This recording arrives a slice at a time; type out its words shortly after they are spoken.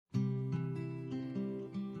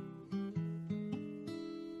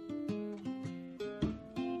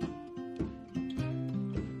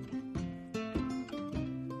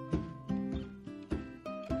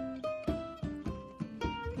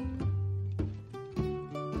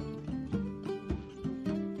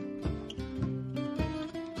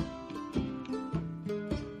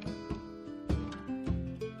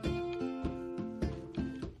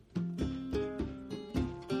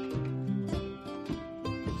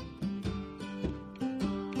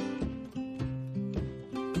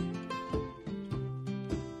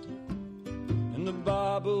In the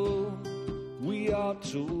Bible, we are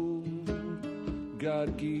told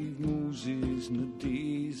God gave Moses in the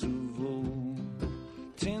days of old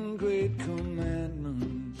 10 great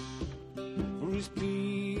commandments for his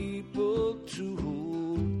people to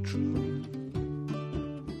hold true.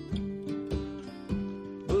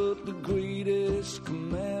 But the greatest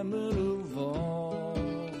commandment of all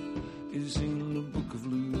is in the book of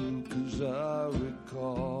Luke, as I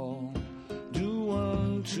recall. Do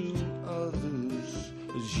unto others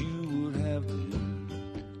as you would have them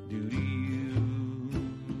do to you.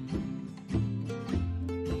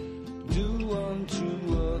 Do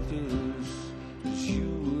unto others as you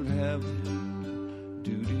would have them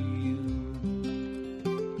do to you.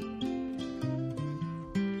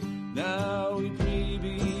 Now maybe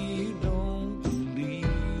you don't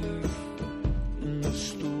believe in the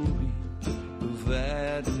story of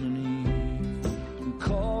Adam and Eve, who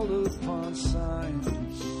called upon science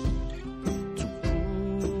to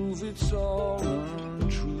prove it's all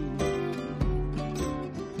untrue.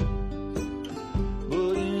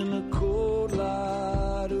 But in the cold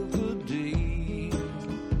light of the day,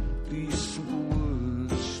 these simple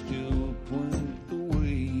words still point the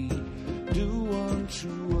way. Do unto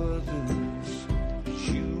others as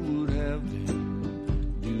you would have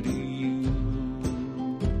them do to you.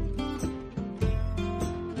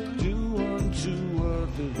 Do unto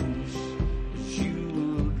others as you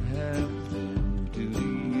would have them do to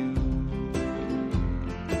you.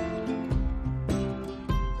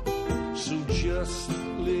 So just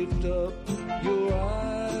lift up your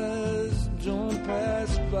eyes, don't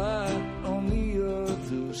pass by on the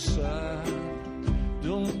other side.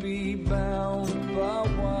 Don't be bound by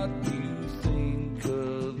what you think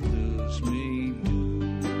others may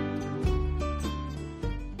do.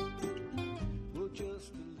 Well,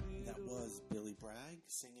 just a little. That was Billy Bragg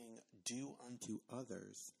singing Do Unto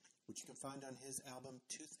Others, which you can find on his album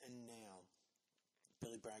Tooth and Nail.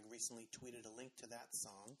 Billy Bragg recently tweeted a link to that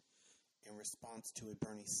song in response to a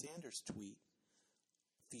Bernie Sanders tweet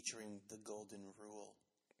featuring the Golden Rule.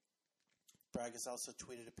 Bragg has also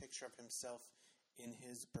tweeted a picture of himself in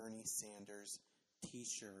his Bernie Sanders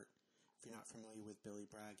t-shirt. If you're not familiar with Billy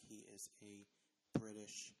Bragg, he is a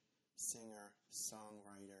British singer,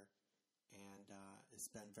 songwriter, and has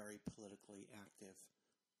been very politically active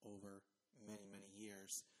over many, many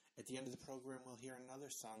years. At the end of the program, we'll hear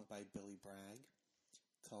another song by Billy Bragg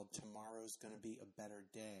called Tomorrow's Gonna Be a Better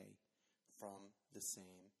Day from the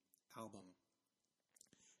same album.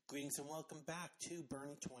 Greetings and welcome back to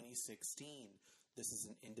Bernie 2016. This is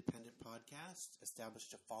an independent podcast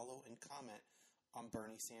established to follow and comment on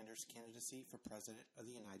Bernie Sanders' candidacy for President of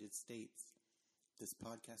the United States. This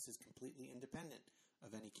podcast is completely independent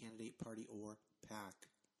of any candidate, party, or PAC.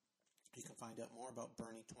 You can find out more about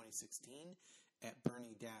Bernie 2016 at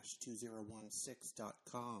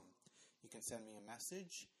bernie-2016.com. You can send me a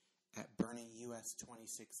message at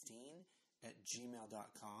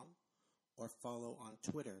bernieus2016@gmail.com or follow on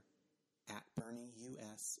Twitter at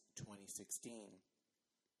BernieUS2016.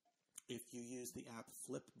 If you use the app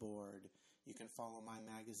Flipboard, you can follow my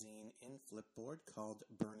magazine in Flipboard called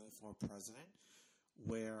Bernie for President,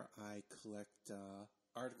 where I collect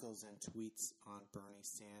articles and tweets on Bernie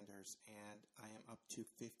Sanders, and I am up to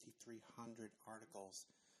 5,300 articles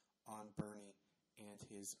on Bernie and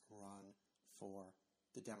his run for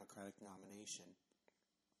the Democratic nomination.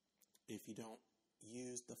 If you don't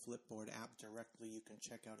use the Flipboard app directly, you can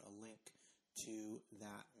check out a link to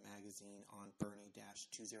that magazine on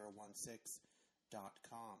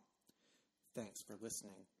bernie-2016.com. Thanks for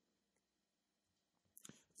listening.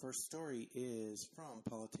 First story is from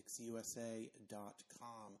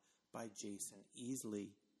politicsusa.com by Jason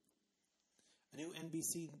Easley. A new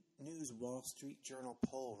NBC News Wall Street Journal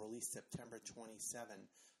poll released September 27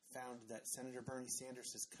 found that Senator Bernie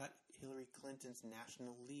Sanders has cut Hillary Clinton's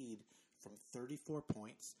national lead from 34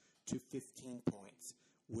 points to 15 points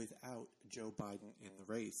without Joe Biden in the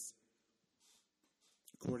race.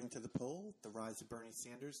 According to the poll, the rise of Bernie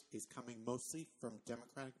Sanders is coming mostly from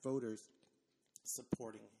Democratic voters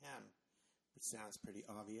supporting him, which sounds pretty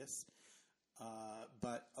obvious.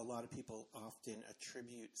 But a lot of people often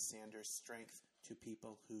attribute Sanders' strength to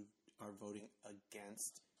people who are voting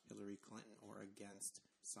against Hillary Clinton or against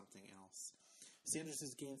something else. Sanders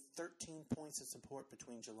has gained 13 points of support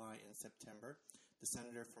between July and September. The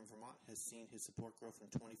senator from Vermont has seen his support grow from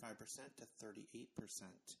 25% to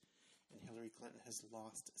 38%. And Hillary Clinton has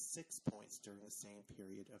lost 6 points during the same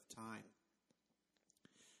period of time.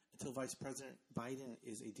 Until Vice President Biden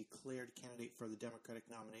is a declared candidate for the Democratic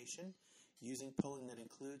nomination, Using polling that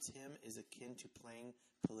includes him is akin to playing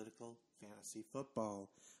political fantasy football.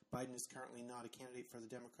 Biden is currently not a candidate for the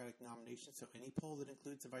Democratic nomination, so any poll that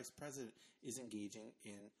includes the vice president is engaging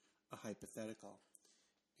in a hypothetical.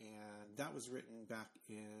 And that was written back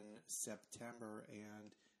in September,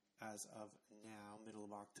 and as of now, middle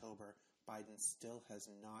of October, Biden still has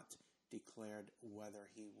not declared whether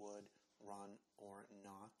he would run or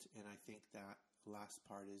not, and I think that last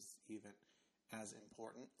part is even as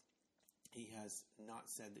important. He has not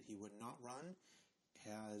said that he would not run,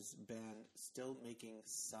 has been still making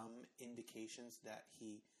some indications that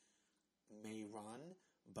he may run,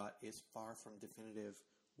 but is far from definitive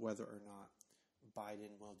whether or not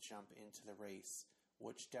Biden will jump into the race,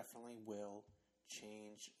 which definitely will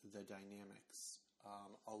change the dynamics.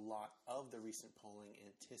 A lot of the recent polling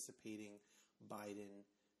anticipating Biden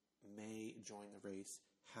may join the race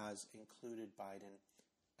has included Biden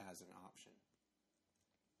as an option.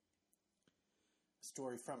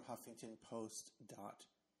 Story from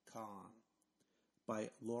HuffingtonPost.com by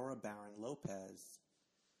Laura Barron Lopez.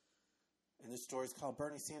 And this story is called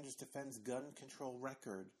Bernie Sanders Defends Gun Control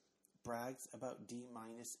Record, Brags About D-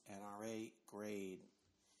 NRA Grade.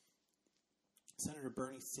 Senator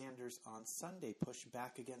Bernie Sanders on Sunday pushed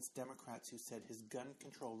back against Democrats who said his gun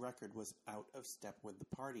control record was out of step with the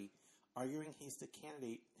party, arguing he's the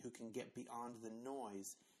candidate who can get beyond the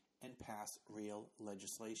noise and pass real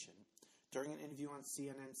legislation. During an interview on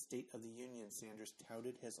CNN's State of the Union, Sanders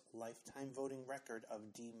touted his lifetime voting record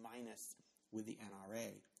of D- with the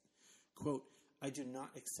NRA. Quote, "I do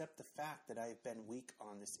not accept the fact that I have been weak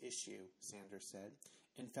on this issue," Sanders said.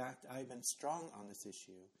 "In fact, I have been strong on this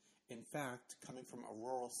issue. In fact, coming from a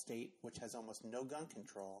rural state which has almost no gun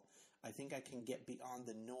control, I think I can get beyond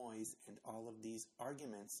the noise and all of these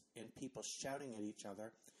arguments and people shouting at each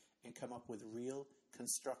other and come up with real,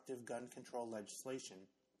 constructive gun control legislation,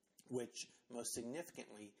 which, most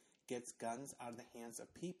significantly, gets guns out of the hands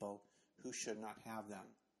of people who should not have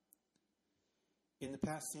them." In the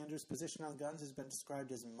past, Sanders' position on guns has been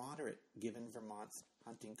described as moderate, given Vermont's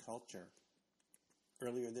hunting culture.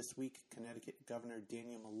 Earlier this week, Connecticut Governor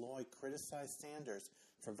Daniel Malloy criticized Sanders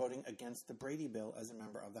for voting against the Brady bill as a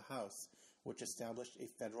member of the House, which established a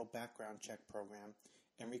federal background check program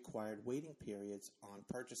and required waiting periods on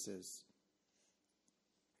purchases.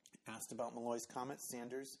 Asked about Malloy's comments,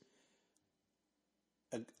 Sanders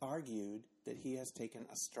argued that he has taken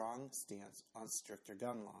a strong stance on stricter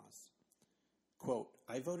gun laws. Quote,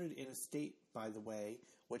 "I voted in a state, by the way,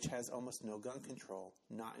 which has almost no gun control.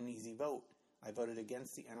 Not an easy vote. I voted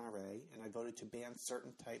against the NRA, and I voted to ban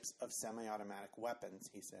certain types of semi-automatic weapons,"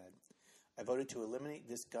 he said. "I voted to eliminate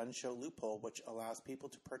this gun show loophole, which allows people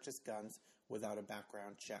to purchase guns without a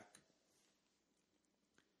background check."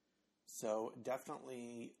 So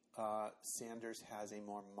definitely Sanders has a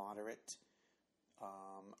more moderate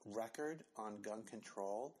record on gun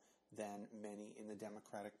control than many in the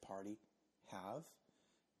Democratic Party have.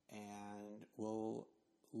 And we'll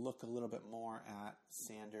look a little bit more at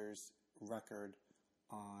Sanders' record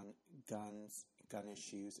on guns, gun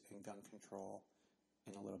issues, and gun control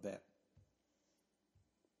in a little bit.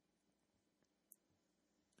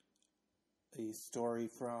 A story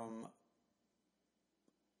from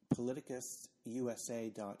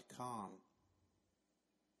PoliticusUSA.com.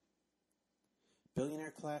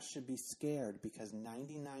 Billionaire class should be scared because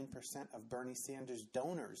 99% of Bernie Sanders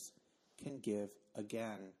donors can give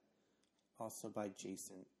again. Also by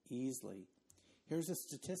Jason Easley. Here's a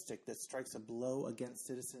statistic that strikes a blow against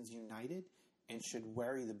Citizens United and should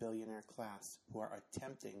worry the billionaire class who are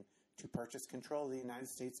attempting to purchase control of the United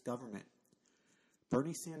States government.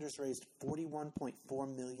 Bernie Sanders raised $41.4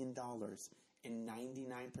 million, and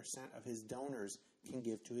 99% of his donors can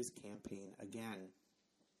give to his campaign again.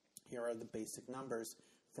 Here are the basic numbers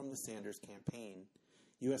from the Sanders campaign.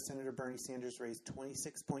 U.S. Senator Bernie Sanders raised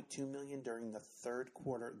 $26.2 million during the third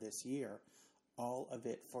quarter this year, all of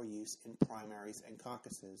it for use in primaries and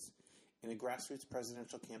caucuses, in a grassroots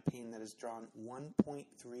presidential campaign that has drawn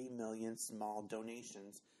 1.3 million small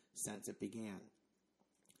donations since it began.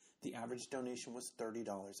 The average donation was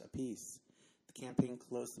 $30 apiece. The campaign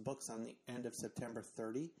closed the books on the end of September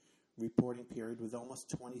 30 reporting period with almost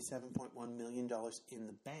 $27.1 million in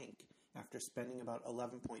the bank after spending about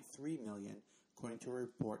 $11.3 million, according to a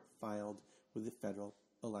report filed with the Federal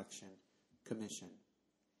Election Commission.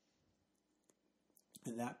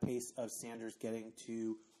 And that pace of Sanders getting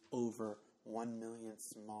to over 1 million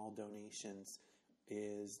small donations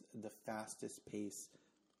is the fastest pace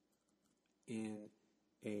in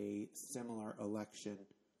a similar election,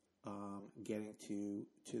 getting to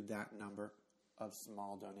that number of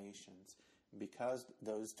small donations. Because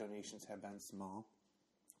those donations have been small,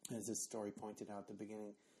 as this story pointed out at the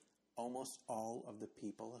beginning, almost all of the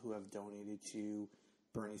people who have donated to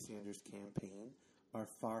Bernie Sanders' campaign are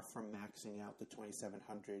far from maxing out the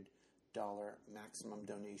 $2,700 maximum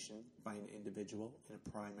donation by an individual in a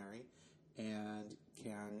primary, and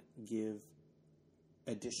can give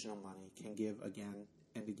additional money, can give again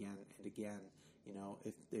and again and again. You know,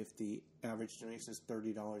 if the average donation is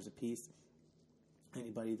 $30 a piece,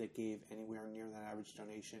 anybody that gave anywhere near that average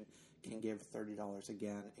donation can give $30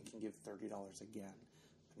 again and can give $30 again.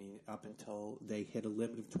 I mean, up until they hit a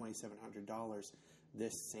limit of $2,700,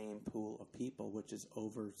 this same pool of people, which is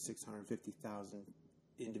over 650,000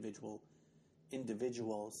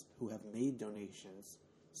 individuals who have made donations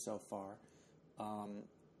so far,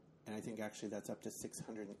 and I think actually that's up to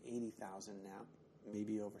 680,000 now,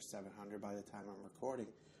 maybe over 700 by the time I'm recording.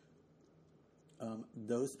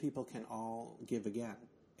 Those people can all give again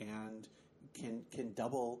and can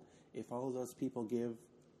double. If all of those people give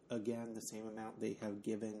again the same amount they have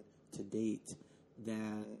given to date,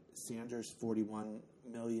 then Sanders' $41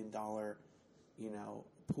 million,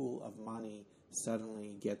 pool of money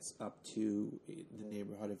suddenly gets up to the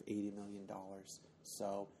neighborhood of $80 million.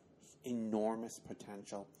 So enormous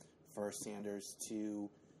potential for Sanders to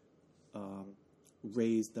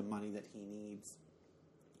raise the money that he needs.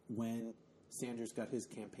 When Sanders got his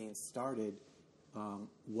campaign started,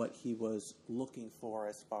 what he was looking for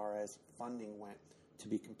as far as funding went to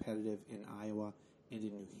be competitive in Iowa and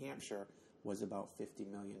in New Hampshire was about $50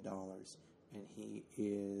 million. And he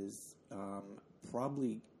is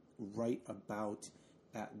probably right about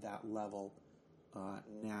at that level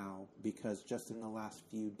now, because just in the last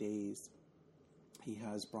few days, he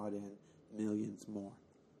has brought in millions more.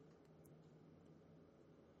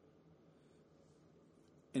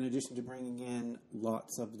 In addition to bringing in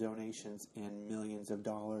lots of donations and millions of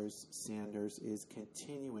dollars, Sanders is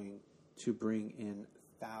continuing to bring in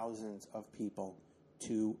thousands of people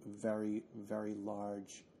to very, very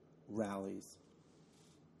large rallies.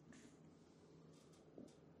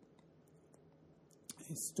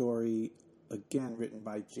 A story, again, written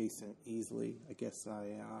by Jason Easley. I guess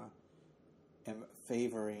I am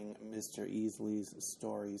favoring Mr. Easley's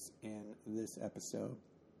stories in this episode.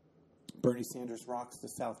 Bernie Sanders rocks the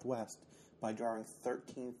Southwest by drawing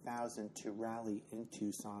 13,000 to rally in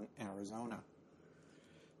Tucson, Arizona.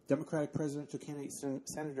 Democratic presidential candidate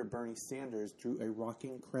Senator Bernie Sanders drew a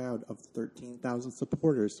rocking crowd of 13,000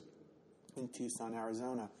 supporters in Tucson,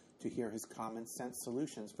 Arizona, to hear his common sense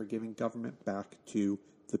solutions for giving government back to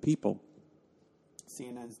the people.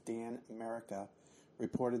 CNN's Dan Merica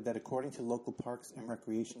reported that according to local Parks and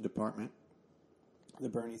Recreation Department, the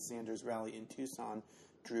Bernie Sanders rally in Tucson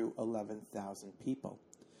drew 11,000 people.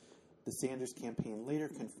 The Sanders campaign later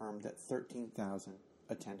confirmed that 13,000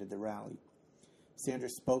 attended the rally.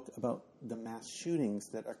 Sanders spoke about the mass shootings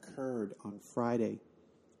that occurred on Friday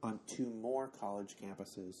on 2 more college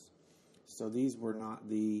campuses. So these were not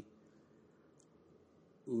the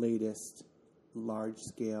latest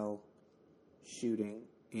large-scale shooting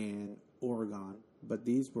in Oregon, but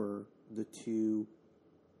these were the 2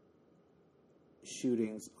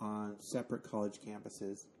 shootings on separate college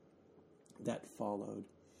campuses that followed.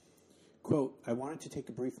 Quote, "I wanted to take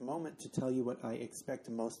a brief moment to tell you what I expect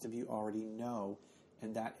most of you already know,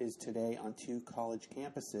 and that is today on 2 college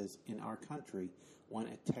campuses in our country, one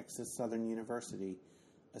at Texas Southern University,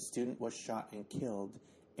 a student was shot and killed,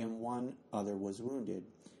 and one other was wounded.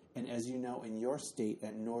 And as you know, in your state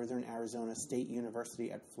at Northern Arizona State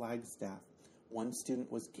University at Flagstaff, 1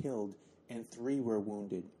 student was killed and 3 were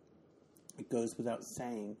wounded. It goes without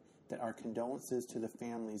saying that our condolences to the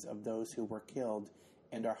families of those who were killed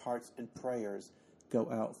and our hearts and prayers go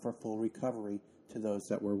out for full recovery to those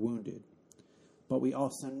that were wounded. But we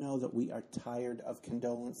also know that we are tired of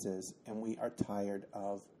condolences and we are tired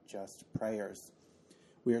of just prayers.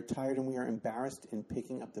 We are tired and we are embarrassed in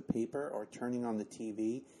picking up the paper or turning on the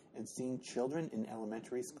TV and seeing children in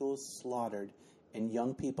elementary schools slaughtered and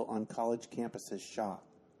young people on college campuses shot.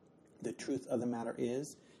 The truth of the matter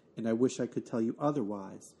is, and I wish I could tell you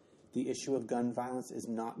otherwise, the issue of gun violence is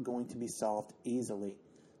not going to be solved easily.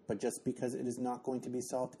 But just because it is not going to be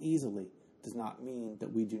solved easily does not mean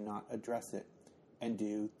that we do not address it and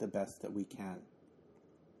do the best that we can."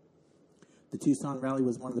 The Tucson rally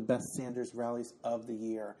was one of the best Sanders rallies of the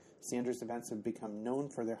year. Sanders events have become known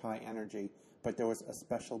for their high energy, but there was a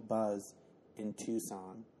special buzz in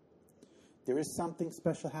Tucson. There is something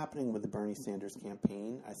special happening with the Bernie Sanders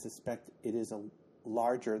campaign. I suspect it is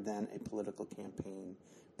larger than a political campaign.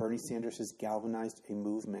 Bernie Sanders has galvanized a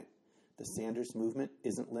movement. The Sanders movement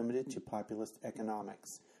isn't limited to populist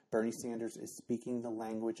economics. Bernie Sanders is speaking the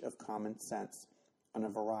language of common sense on a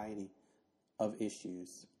variety of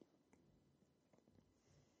issues.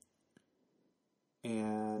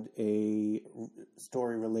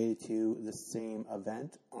 story related to the same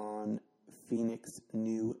event on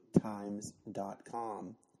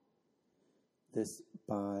phoenixnewtimes.com. This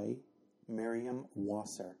by Miriam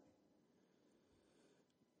Wasser.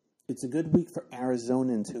 It's a good week for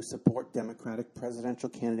Arizonans who support Democratic presidential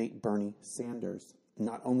candidate Bernie Sanders.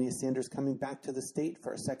 Not only is Sanders coming back to the state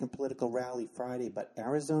for a second political rally Friday, but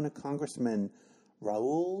Arizona Congressman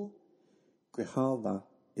Raul Grijalva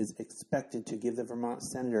is expected to give the Vermont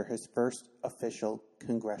senator his first official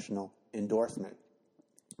congressional endorsement.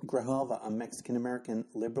 Grijalva, a Mexican-American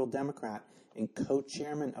liberal Democrat and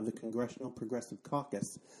co-chairman of the Congressional Progressive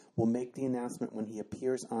Caucus, will make the announcement when he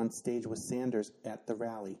appears on stage with Sanders at the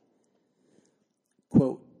rally.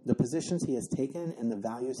 Quote, "The positions he has taken and the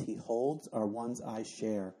values he holds are ones I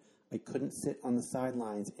share. I couldn't sit on the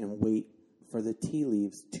sidelines and wait for the tea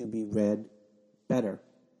leaves to be read better,"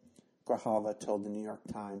 Grijalva told the New York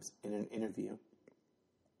Times in an interview.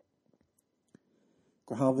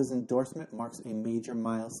 Grijalva's endorsement marks a major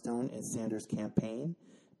milestone in Sanders' campaign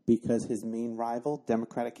because his main rival,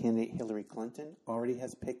 Democratic candidate Hillary Clinton, already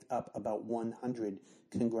has picked up about 100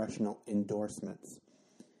 congressional endorsements.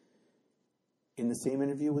 In the same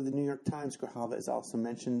interview with the New York Times, Grijalva has also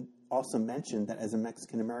mentioned that as a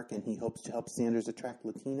Mexican-American, he hopes to help Sanders attract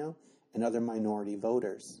Latino and other minority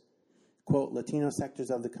voters. Quote, "Latino sectors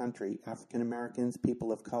of the country, African-Americans,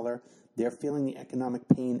 people of color, they're feeling the economic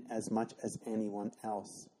pain as much as anyone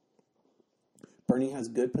else. Bernie has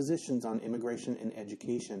good positions on immigration and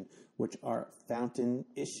education, which are fountain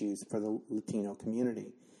issues for the Latino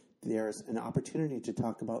community. There's an opportunity to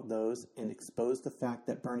talk about those and expose the fact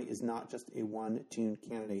that Bernie is not just a one-tune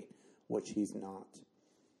candidate, which he's not."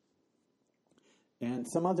 And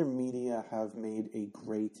some other media have made a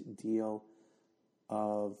great deal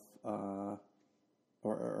of,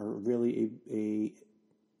 or really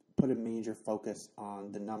put a major focus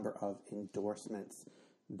on the number of endorsements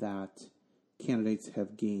that candidates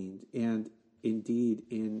have gained. And indeed,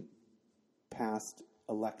 in past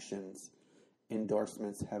elections,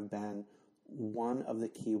 endorsements have been one of the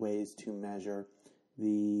key ways to measure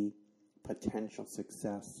the potential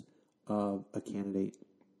success of a candidate.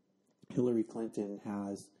 Hillary Clinton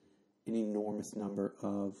has an enormous number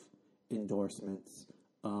of endorsements.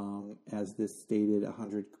 As this stated,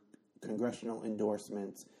 100 congressional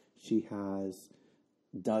endorsements. She has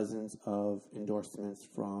dozens of endorsements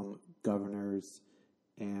from governors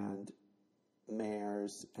and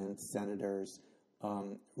mayors and senators.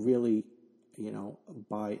 Really,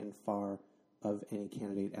 by and far of any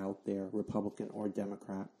candidate out there, Republican or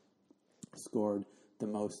Democrat, scored the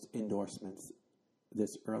most endorsements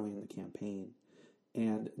this early in the campaign.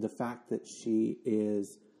 And the fact that she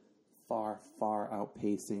is far, far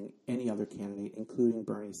outpacing any other candidate, including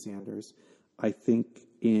Bernie Sanders, I think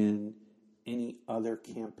in any other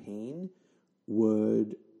campaign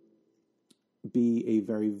would be a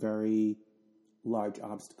very, very large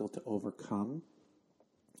obstacle to overcome.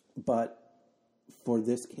 But for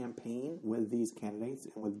this campaign, with these candidates,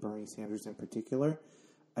 and with Bernie Sanders in particular,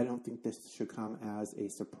 I don't think this should come as a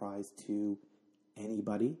surprise to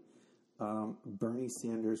anybody. Bernie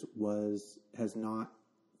Sanders has not,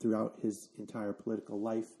 throughout his entire political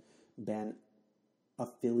life, been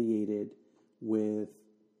affiliated with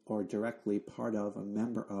or directly part of, a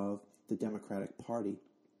member of, the Democratic Party.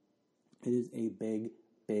 It is a big,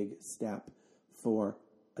 big step for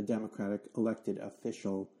a Democratic elected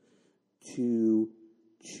official to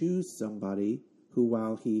choose somebody who,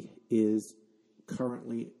 while he is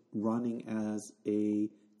currently running as a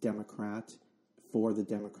Democrat for the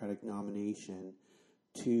Democratic nomination,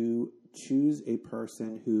 to choose a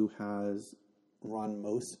person who has run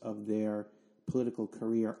most of their political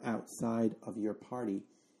career outside of your party,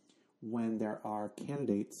 when there are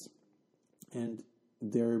candidates, and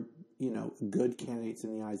they're, good candidates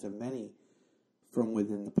in the eyes of many, from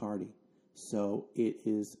within the party. So it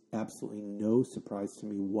is absolutely no surprise to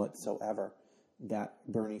me whatsoever that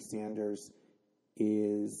Bernie Sanders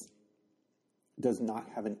does not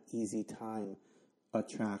have an easy time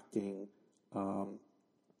attracting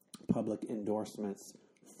public endorsements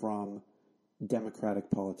from Democratic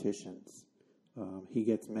politicians. He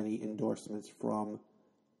gets many endorsements from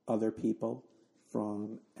other people,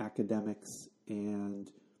 from academics,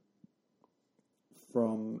 and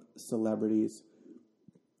from celebrities,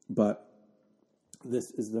 but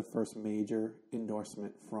this is the first major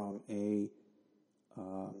endorsement from a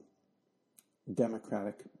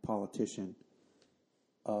Democratic politician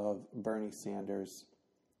of Bernie Sanders'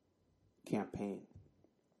 campaign.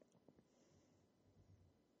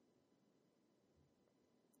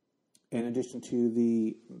 In addition to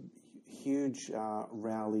the huge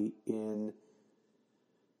rally in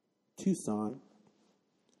Tucson,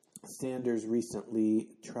 Sanders recently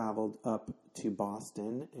traveled up to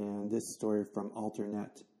Boston, and this story from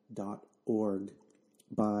alternet.org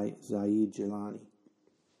by Zaid Jilani.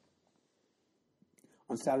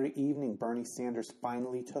 On Saturday evening, Bernie Sanders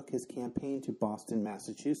finally took his campaign to Boston,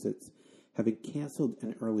 Massachusetts, having canceled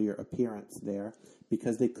an earlier appearance there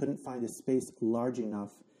because they couldn't find a space large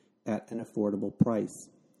enough at an affordable price.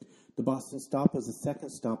 The Boston stop was the second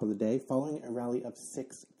stop of the day, following a rally of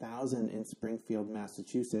 6,000 in Springfield,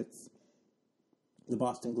 Massachusetts. The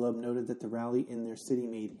Boston Globe noted that the rally in their city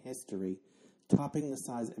made history, topping the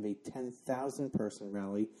size of a 10,000-person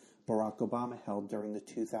rally Barack Obama held during the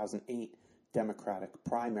 2008 Democratic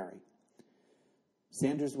primary.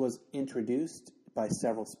 Sanders was introduced by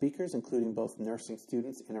several speakers, including both nursing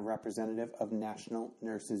students and a representative of National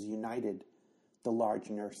Nurses United, the large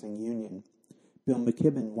nursing union. Bill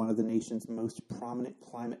McKibben, one of the nation's most prominent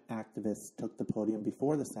climate activists, took the podium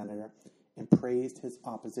before the senator and praised his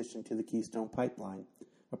opposition to the Keystone Pipeline,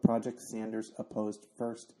 a project Sanders opposed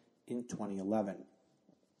first in 2011.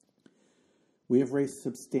 We have raised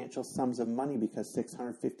substantial sums of money because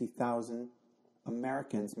 650,000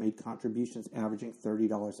 Americans made contributions averaging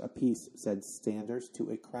 $30 apiece, said Sanders to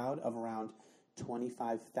a crowd of around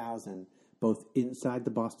 25,000, both inside the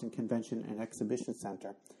Boston Convention and Exhibition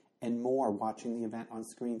Center, and more watching the event on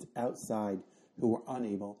screens outside who were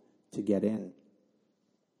unable to get in.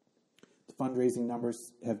 The fundraising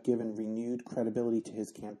numbers have given renewed credibility to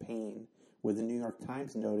his campaign, with the New York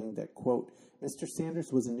Times noting that, quote, Mr.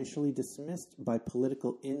 Sanders was initially dismissed by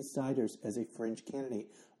political insiders as a fringe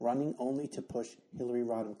candidate, running only to push Hillary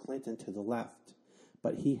Rodham Clinton to the left.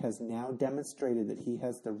 But he has now demonstrated that he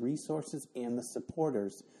has the resources and the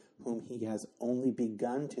supporters, whom he has only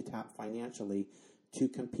begun to tap financially, to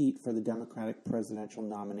compete for the Democratic presidential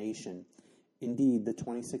nomination. Indeed, the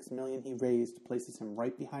 $26 million he raised places him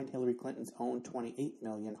right behind Hillary Clinton's own $28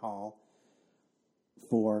 million haul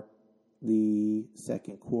for the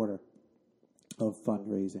second quarter of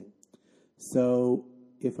fundraising. So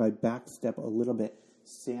if I backstep a little bit,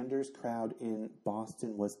 Sanders' crowd in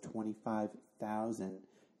Boston was 25,000,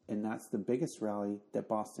 and that's the biggest rally that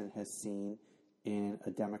Boston has seen in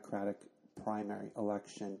a Democratic primary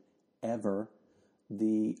election ever.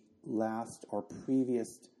 The last or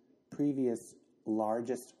previous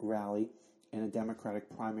largest rally in a Democratic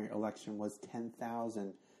primary election was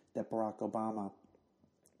 10,000 that Barack Obama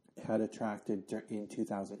had attracted in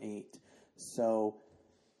 2008. So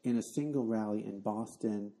in a single rally in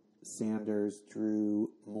Boston, Sanders drew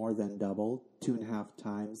more than double, 2.5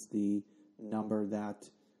 times the number that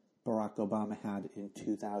Barack Obama had in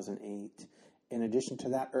 2008. In addition to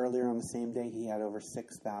that, earlier on the same day, he had over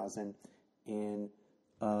 6,000 in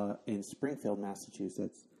Springfield,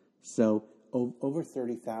 Massachusetts. So over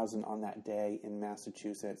 30,000 on that day in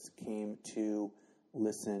Massachusetts came to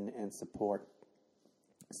listen and support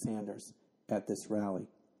Sanders at this rally.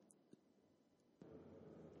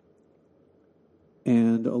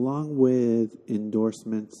 And along with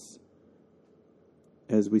endorsements,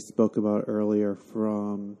 as we spoke about earlier,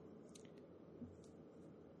 from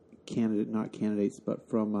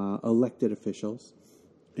from elected officials,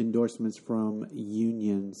 endorsements from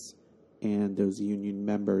unions and those union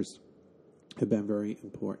members have been very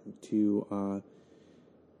important to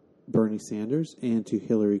Bernie Sanders and to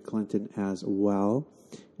Hillary Clinton as well.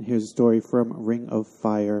 And here's a story from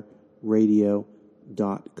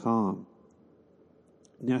ringoffireradio.com.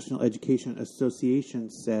 National Education Association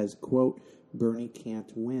says, quote, Bernie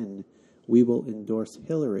can't win. We will endorse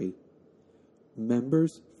Hillary.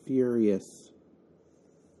 Members furious.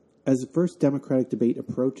 As the first Democratic debate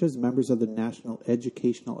approaches, members of the National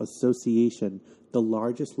Educational Association, the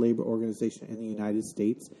largest labor organization in the United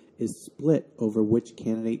States, is split over which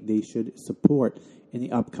candidate they should support in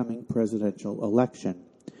the upcoming presidential election.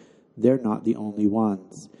 They're not the only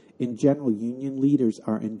ones. In general, union leaders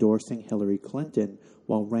are endorsing Hillary Clinton,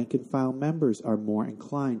 while rank-and-file members are more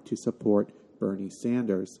inclined to support Bernie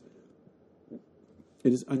Sanders.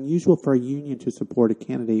 It is unusual for a union to support a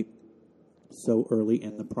candidate so early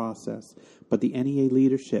in the process, but the NEA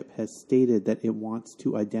leadership has stated that it wants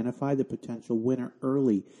to identify the potential winner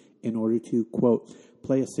early in order to, quote,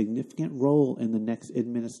 play a significant role in the next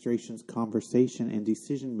administration's conversation and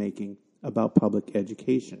decision-making about public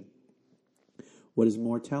education. What is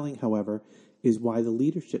more telling, however, is why the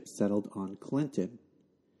leadership settled on Clinton.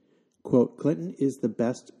 Quote, Clinton is the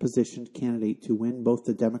best positioned candidate to win both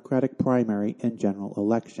the Democratic primary and general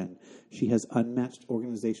election. She has unmatched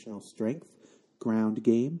organizational strength, ground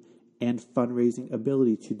game, and fundraising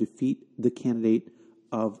ability to defeat the candidate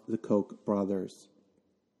of the Koch brothers.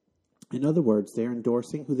 In other words, they're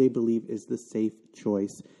endorsing who they believe is the safe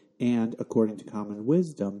choice and, according to common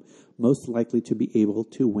wisdom, most likely to be able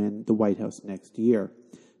to win the White House next year.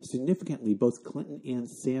 Significantly, both Clinton and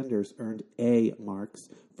Sanders earned A marks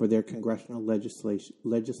for their congressional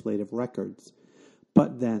legislative records.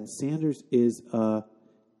 But then Sanders is a,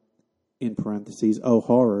 in parentheses, oh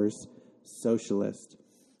horrors, socialist.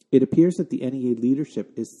 It appears that the NEA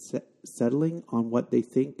leadership is settling on what they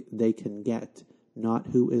think they can get, not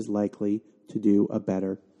who is likely to do a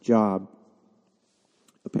better job.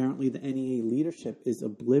 Apparently, the NEA leadership is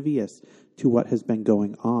oblivious to what has been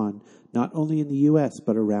going on, not only in the U.S.,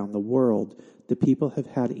 but around the world. The people have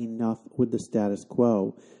had enough with the status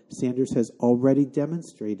quo. Sanders has already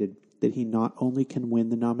demonstrated that he not only can win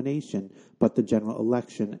the nomination, but the general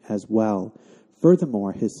election as well.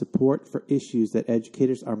 Furthermore, his support for issues that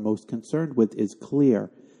educators are most concerned with is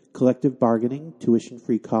clear: collective bargaining,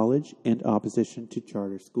 tuition-free college, and opposition to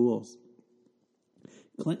charter schools.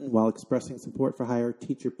 Clinton, while expressing support for higher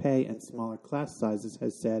teacher pay and smaller class sizes,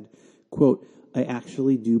 has said, quote, "I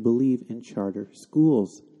actually do believe in charter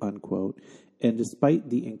schools," unquote. And despite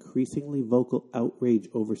the increasingly vocal outrage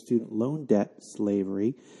over student loan debt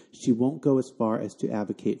slavery, she won't go as far as to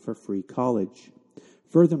advocate for free college.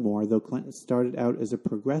 Furthermore, though Clinton started out as a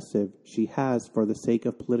progressive, she has, for the sake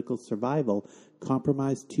of political survival,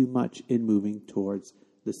 compromised too much in moving towards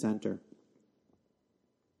the center.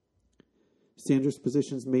 Sanders'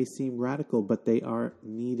 positions may seem radical, but they are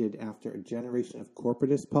needed after a generation of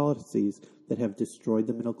corporatist policies that have destroyed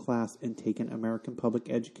the middle class and taken American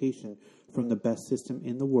public education from the best system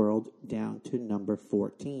in the world down to number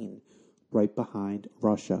 14, right behind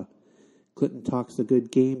Russia. Clinton talks a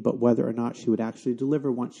good game, but whether or not she would actually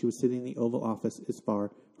deliver once she was sitting in the Oval Office is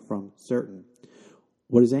far from certain.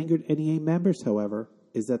 What has angered NEA members, however,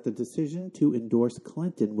 is that the decision to endorse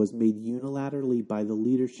Clinton was made unilaterally by the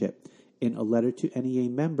leadership. In a letter to NEA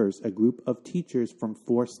members, a group of teachers from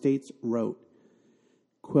 4 states wrote,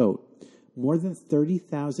 quote, "More than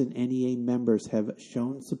 30,000 NEA members have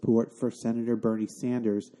shown support for Senator Bernie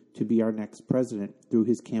Sanders to be our next president through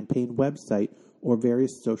his campaign website or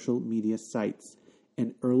various social media sites.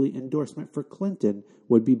 An early endorsement for Clinton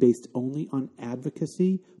would be based only on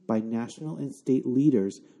advocacy by national and state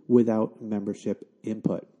leaders without membership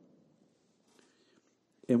input."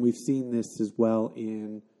 And we've seen this as well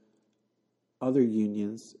in other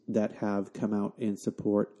unions that have come out in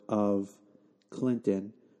support of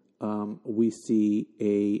Clinton. We see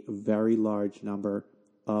a very large number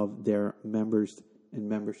of their members and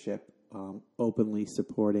membership openly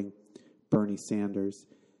supporting Bernie Sanders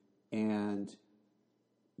and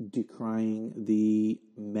decrying the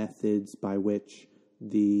methods by which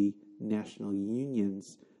the national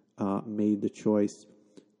unions made the choice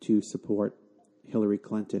to support Hillary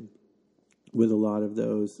Clinton, with a lot of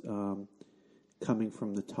those coming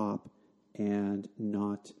from the top and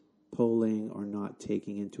not polling or not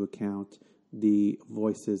taking into account the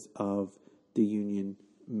voices of the union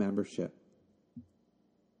membership.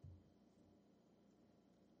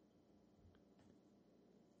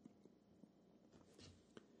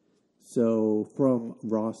 So, from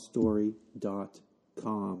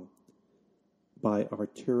rawstory.com by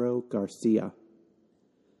Arturo Garcia.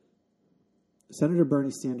 Senator Bernie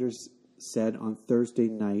Sanders said on Thursday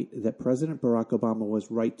night that President Barack Obama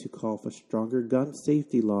was right to call for stronger gun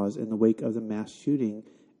safety laws in the wake of the mass shooting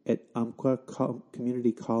at Umpqua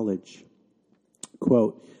Community College.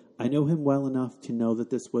 Quote, "I know him well enough to know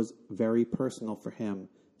that this was very personal for him,"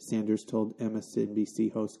 Sanders told MSNBC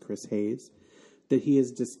host Chris Hayes. "That he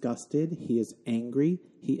is disgusted, he is angry,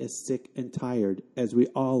 he is sick and tired, as we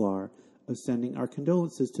all are, of sending our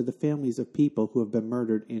condolences to the families of people who have been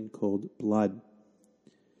murdered in cold blood."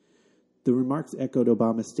 The remarks echoed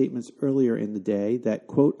Obama's statements earlier in the day that,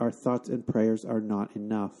 quote, "our thoughts and prayers are not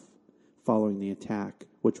enough," following the attack,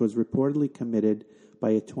 which was reportedly committed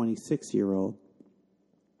by a 26-year-old.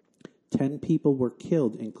 10 people were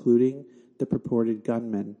killed, including the purported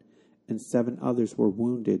gunman, and 7 others were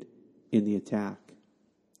wounded in the attack.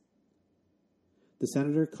 The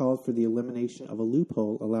senator called for the elimination of a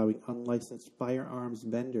loophole allowing unlicensed firearms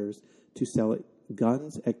vendors to sell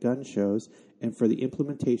guns at gun shows and for the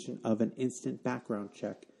implementation of an instant background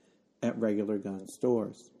check at regular gun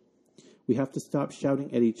stores. "We have to stop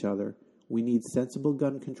shouting at each other. We need sensible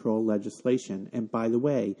gun control legislation. And by the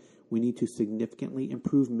way, we need to significantly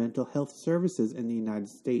improve mental health services in the United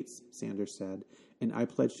States," Sanders said, "and I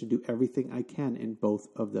pledge to do everything I can in both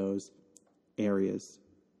of those areas."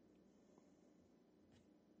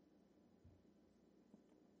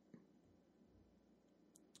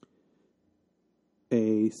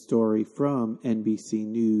 A story from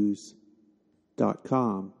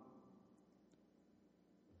NBCnews.com.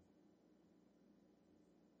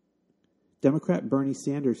 Democrat Bernie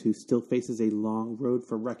Sanders, who still faces a long road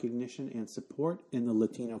for recognition and support in the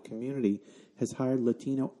Latino community, has hired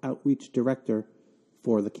Latino outreach director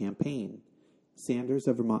for the campaign. Sanders,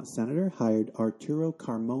 a Vermont senator, hired Arturo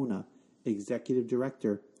Carmona, executive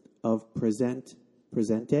director of Presente.org,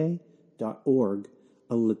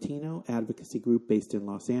 a Latino advocacy group based in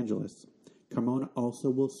Los Angeles. Carmona also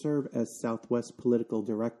will serve as Southwest political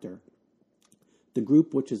director. The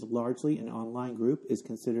group, which is largely an online group, is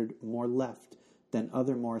considered more left than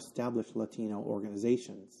other more established Latino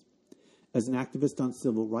organizations. As an activist on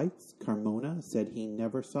civil rights, Carmona said he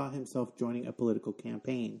never saw himself joining a political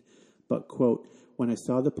campaign, but, quote, "When I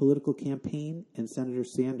saw the political campaign and Senator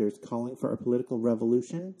Sanders calling for a political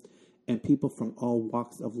revolution and people from all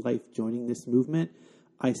walks of life joining this movement,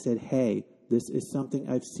 I said, hey, this is something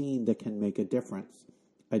I've seen that can make a difference.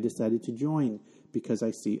 I decided to join because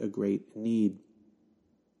I see a great need."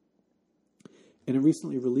 In a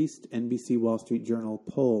recently released NBC Wall Street Journal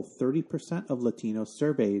poll, 30% of Latinos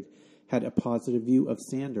surveyed had a positive view of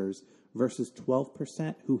Sanders versus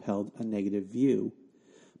 12% who held a negative view.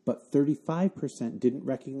 But 35% didn't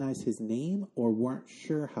recognize his name or weren't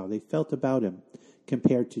sure how they felt about him,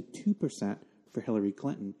 compared to 2% for Hillary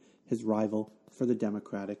Clinton, his rival for the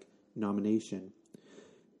Democratic nomination.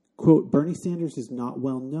 Quote, "Bernie Sanders is not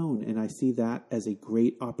well known, and I see that as a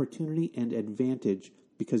great opportunity and advantage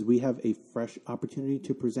because we have a fresh opportunity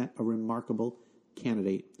to present a remarkable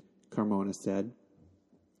candidate," Carmona said.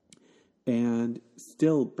 And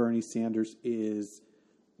still, Bernie Sanders is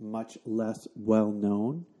much less well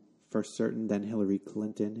known for certain than Hillary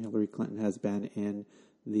Clinton. Hillary Clinton has been in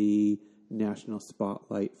the national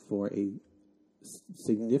spotlight for a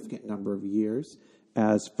significant number of years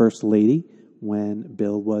as First Lady when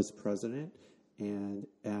Bill was president, and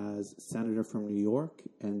as Senator from New York,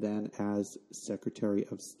 and then as Secretary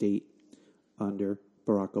of State under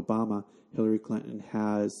Barack Obama. Hillary Clinton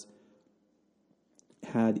has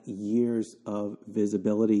had years of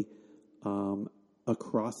visibility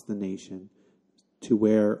across the nation to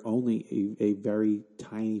where only a very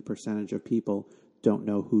tiny percentage of people don't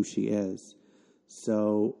know who she is.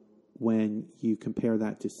 So when you compare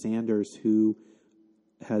that to Sanders, who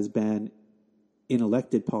has been in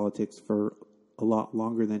elected politics for a lot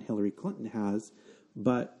longer than Hillary Clinton has,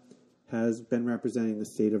 but has been representing the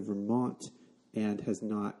state of Vermont and has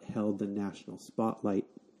not held the national spotlight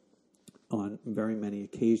on very many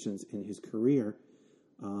occasions in his career,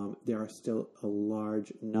 there are still a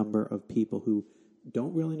large number of people who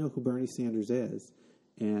don't really know who Bernie Sanders is.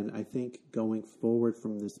 And I think going forward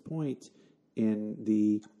from this point in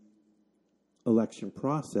the election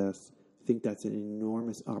process, I think that's an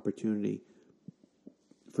enormous opportunity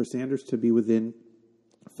for Sanders to be within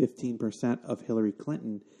 15% of Hillary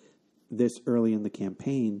Clinton this early in the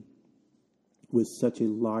campaign with such a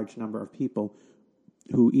large number of people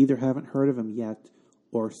who either haven't heard of him yet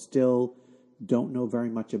or still don't know very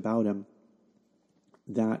much about him.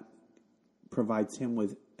 That provides him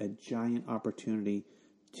with a giant opportunity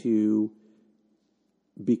to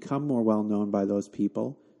become more well known by those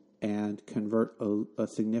people and convert a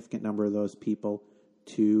significant number of those people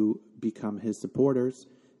to become his supporters.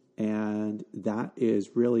 And that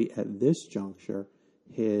is really, at this juncture,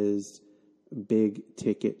 his big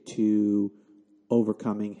ticket to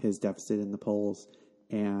overcoming his deficit in the polls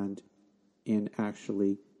and in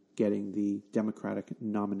actually getting the Democratic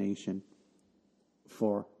nomination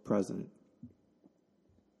for president.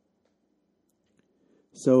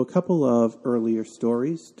 So a couple of earlier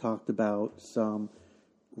stories talked about some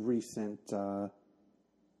recent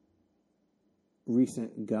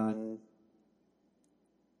gun,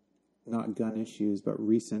 not gun issues, but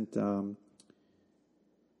recent, I'm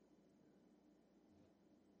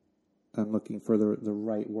looking for the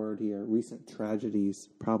right word here, recent tragedies,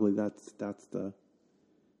 probably that's the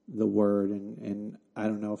word, and I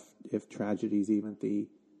don't know if tragedy is even the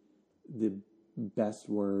best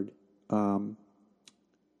word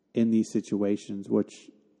in these situations,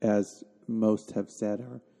 which, as most have said,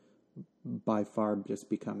 are by far just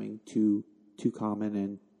becoming too common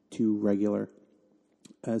and too regular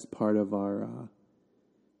as part of our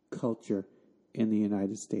culture in the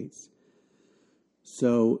United States.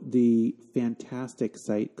 So the fantastic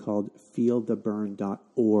site called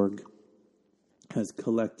feeltheburn.org has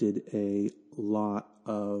collected a lot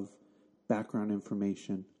of background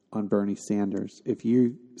information on Bernie Sanders. If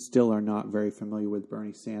you still are not very familiar with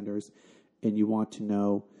Bernie Sanders and you want to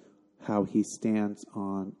know how he stands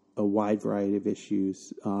on a wide variety of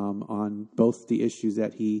issues, on both the issues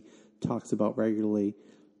that he talks about regularly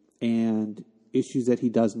and issues that he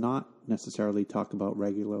does not necessarily talk about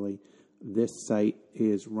regularly, this site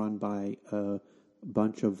is run by a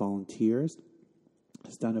bunch of volunteers,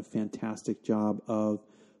 has done a fantastic job of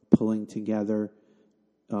pulling together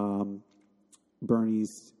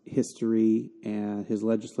Bernie's history and his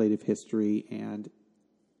legislative history and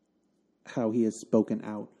how he has spoken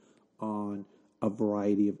out on a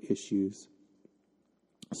variety of issues.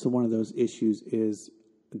 So one of those issues is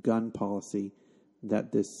gun policy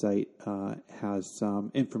that this site has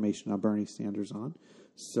some information on Bernie Sanders on.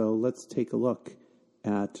 So let's take a look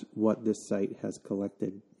at what this site has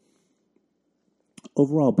collected.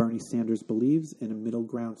 Overall, Bernie Sanders believes in a middle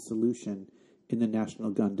ground solution in the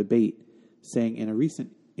national gun debate, saying in a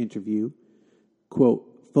recent interview, quote,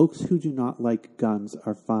 "Folks who do not like guns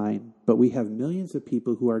are fine, but we have millions of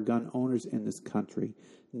people who are gun owners in this country.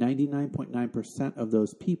 99.9% of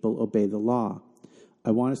those people obey the law.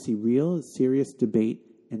 I want to see real, serious debate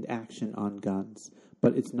and action on guns,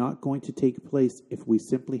 but it's not going to take place if we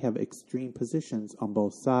simply have extreme positions on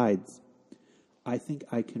both sides. I think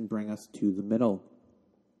I can bring us to the middle."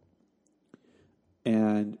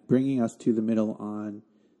 And bringing us to the middle on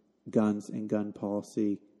guns and gun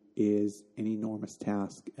policy is an enormous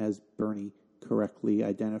task, as Bernie correctly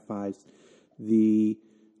identifies. The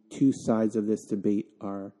two sides of this debate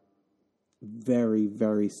are very,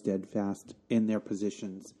 very steadfast in their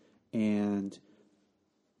positions and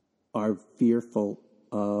are fearful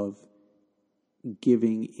of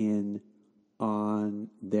giving in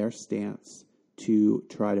on their stance to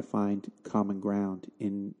try to find common ground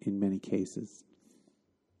in many cases.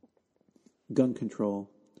 Gun control.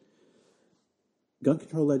 Gun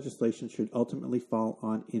control legislation should ultimately fall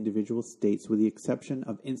on individual states, with the exception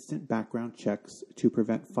of instant background checks to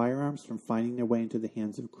prevent firearms from finding their way into the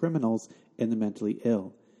hands of criminals and the mentally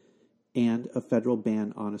ill, and a federal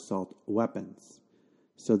ban on assault weapons.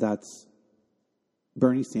 So that's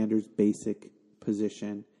Bernie Sanders' basic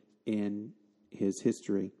position in his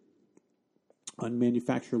history. On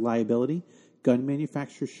manufacturer liability, gun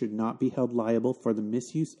manufacturers should not be held liable for the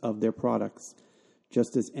misuse of their products,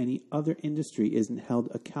 just as any other industry isn't held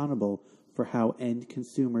accountable for how end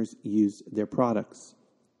consumers use their products.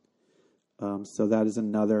 So that is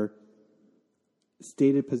another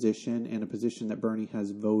stated position, and a position that Bernie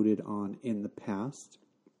has voted on in the past.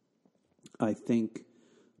 I think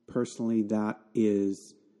personally that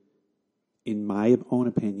is, in my own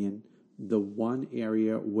opinion, the one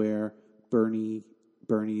area where Bernie's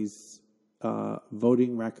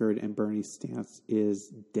voting record and Bernie's stance is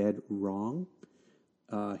dead wrong.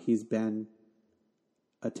 He's been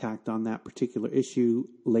attacked on that particular issue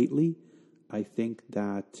lately. I think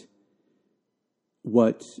that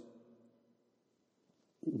what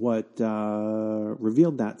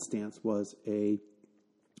revealed that stance was a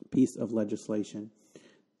piece of legislation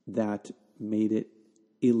that made it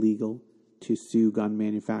illegal to sue gun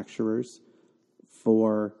manufacturers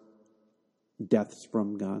for deaths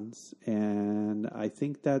from guns, and I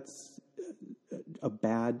think that's a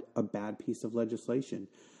bad piece of legislation.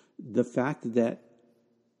 The fact that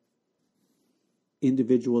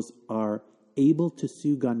individuals are able to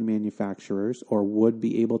sue gun manufacturers or would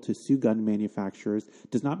be able to sue gun manufacturers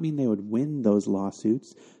does not mean they would win those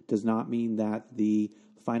lawsuits, does not mean that the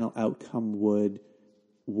final outcome would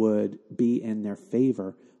be in their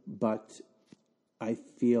favor, but I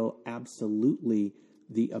feel absolutely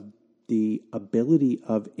the ability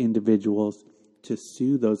of individuals to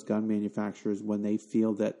sue those gun manufacturers when they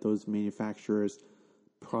feel that those manufacturers'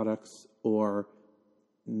 products or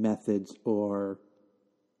methods or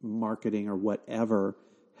marketing or whatever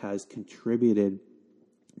has contributed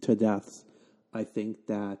to deaths. I think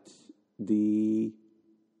that the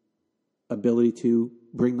ability to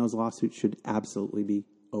bring those lawsuits should absolutely be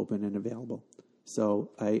open and available. So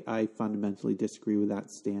I fundamentally disagree with that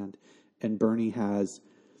stand. And Bernie has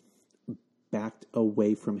backed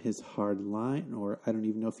away from his hard line, or I don't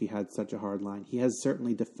even know if he had such a hard line. He has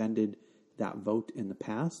certainly defended that vote in the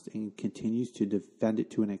past and continues to defend it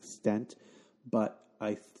to an extent, but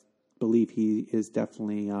I believe he is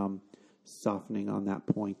definitely softening on that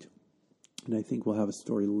point. And I think we'll have a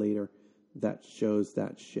story later that shows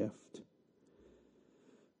that shift.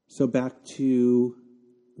 So back to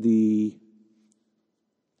the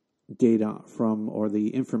data from, or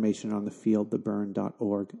the information on the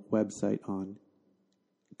fieldtheburn.org website on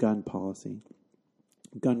gun policy.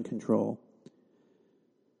 Gun control.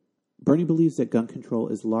 Bernie believes that gun control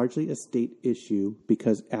is largely a state issue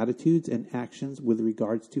because attitudes and actions with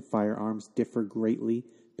regards to firearms differ greatly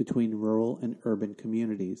between rural and urban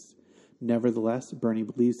communities. Nevertheless, Bernie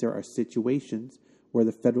believes there are situations where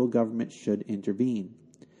the federal government should intervene.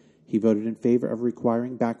 He voted in favor of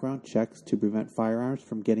requiring background checks to prevent firearms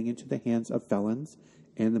from getting into the hands of felons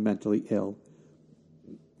and the mentally ill.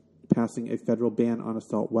 passing a federal ban on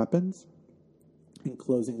assault weapons, and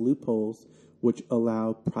closing loopholes which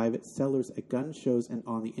allow private sellers at gun shows and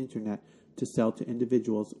on the internet to sell to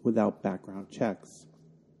individuals without background checks.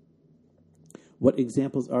 What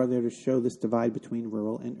examples are there to show this divide between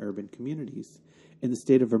rural and urban communities? In the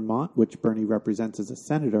state of Vermont, which Bernie represents as a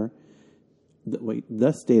senator,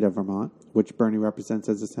 the state of Vermont, which Bernie represents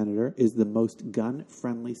as a senator, is the most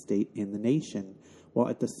gun-friendly state in the nation, while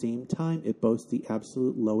at the same time it boasts the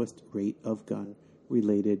absolute lowest rate of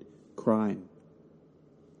gun-related crime.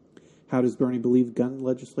 How does Bernie believe gun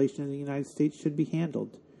legislation in the United States should be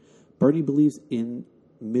handled? Bernie believes in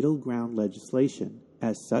middle ground legislation.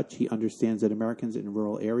 As such, he understands that Americans in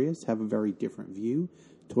rural areas have a very different view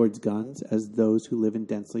towards guns as those who live in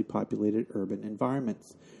densely populated urban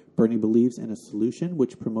environments. Bernie believes in a solution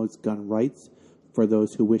which promotes gun rights for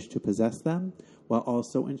those who wish to possess them, while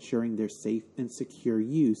also ensuring their safe and secure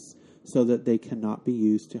use so that they cannot be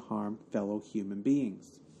used to harm fellow human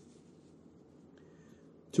beings.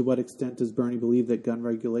 To what extent does Bernie believe that gun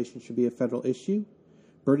regulation should be a federal issue?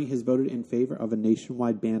 Bernie has voted in favor of a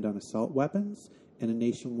nationwide ban on assault weapons and a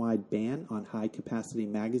nationwide ban on high-capacity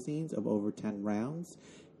magazines of over 10 rounds,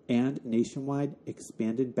 and nationwide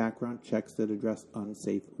expanded background checks that address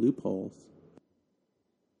unsafe loopholes.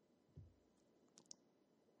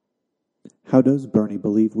 How does Bernie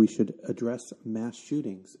believe we should address mass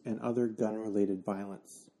shootings and other gun-related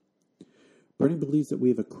violence? Bernie believes that we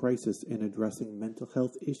have a crisis in addressing mental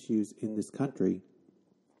health issues in this country,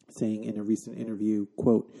 saying in a recent interview,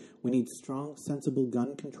 quote, "We need strong, sensible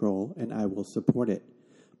gun control, and I will support it.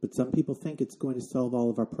 But some people think it's going to solve all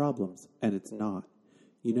of our problems, and it's not.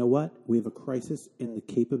 You know what? We have a crisis in the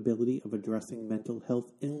capability of addressing mental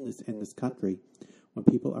health illness in this country. When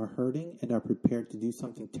people are hurting and are prepared to do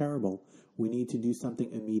something terrible, we need to do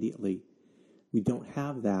something immediately. We don't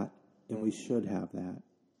have that, and we should have that."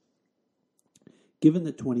 Given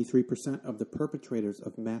that 23% of the perpetrators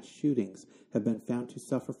of mass shootings have been found to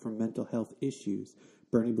suffer from mental health issues,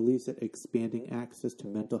 Bernie believes that expanding access to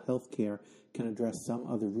mental health care can address some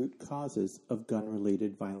of the root causes of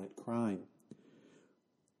gun-related violent crime.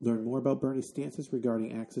 Learn more about Bernie's stances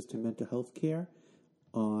regarding access to mental health care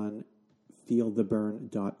on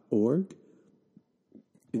feeltheburn.org.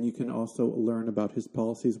 And you can also learn about his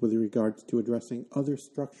policies with regards to addressing other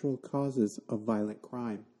structural causes of violent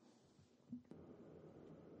crime.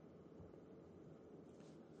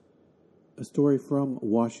 A story from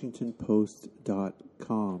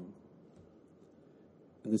WashingtonPost.com.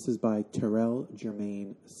 And this is by Terrell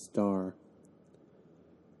Germain Starr.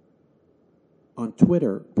 On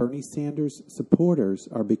Twitter, Bernie Sanders supporters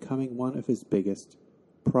are becoming one of his biggest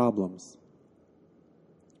problems.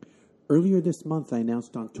 Earlier this month, I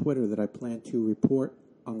announced on Twitter that I plan to report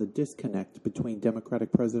on the disconnect between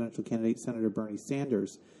Democratic presidential candidate Senator Bernie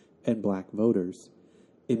Sanders and black voters.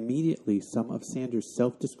 Immediately, some of Sanders'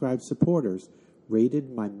 self-described supporters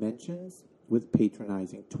raided my mentions with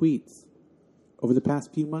patronizing tweets. Over the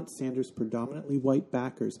past few months, Sanders' predominantly white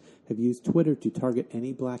backers have used Twitter to target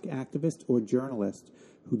any black activist or journalist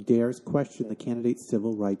who dares question the candidate's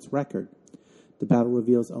civil rights record. The battle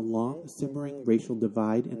reveals a long, simmering racial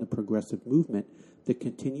divide in the progressive movement that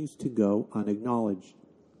continues to go unacknowledged.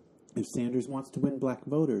 If Sanders wants to win black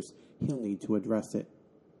voters, he'll need to address it.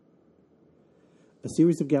 A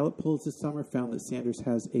series of Gallup polls this summer found that Sanders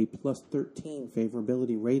has a plus 13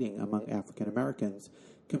 favorability rating among African Americans,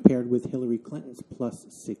 compared with Hillary Clinton's plus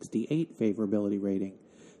 68 favorability rating.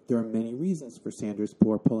 There are many reasons for Sanders'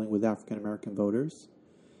 poor polling with African American voters: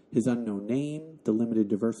 his unknown name, the limited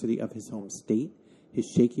diversity of his home state, his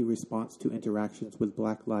shaky response to interactions with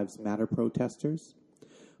Black Lives Matter protesters.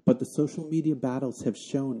 But the social media battles have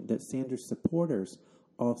shown that Sanders' supporters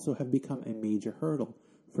also have become a major hurdle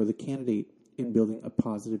for the candidate in building a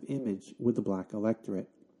positive image with the black electorate.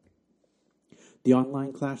 The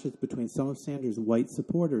online clashes between some of Sanders' white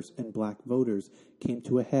supporters and black voters came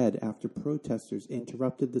to a head after protesters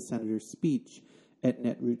interrupted the senator's speech at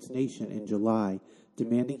Netroots Nation in July,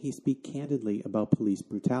 demanding he speak candidly about police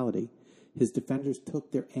brutality. His defenders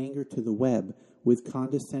took their anger to the web with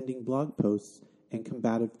condescending blog posts and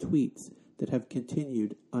combative tweets that have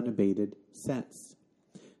continued unabated since.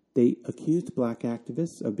 They accused black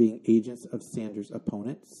activists of being agents of Sanders'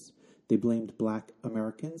 opponents. They blamed black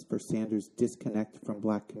Americans for Sanders' disconnect from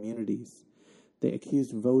black communities. They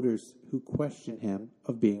accused voters who questioned him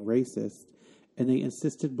of being racist, and they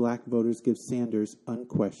insisted black voters give Sanders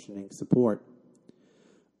unquestioning support.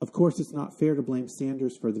 Of course, it's not fair to blame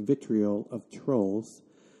Sanders for the vitriol of trolls,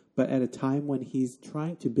 but at a time when he's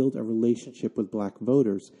trying to build a relationship with black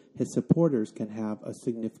voters, his supporters can have a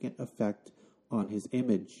significant effect on his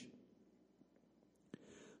image.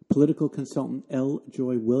 Political consultant L.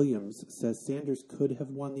 Joy Williams says Sanders could have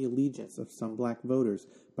won the allegiance of some black voters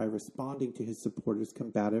by responding to his supporters'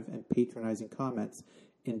 combative and patronizing comments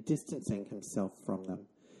and distancing himself from them.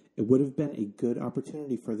 It would have been a good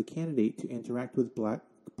opportunity for the candidate to interact with black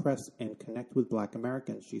press and connect with black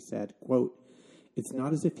Americans, she said. Quote, "It's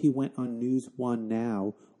not as if he went on News One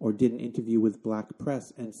Now or did an interview with black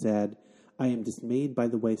press and said, 'I am dismayed by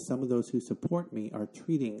the way some of those who support me are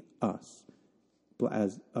treating us,'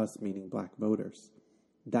 as us meaning black voters.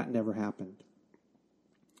 That never happened."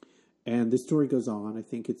 And this story goes on. I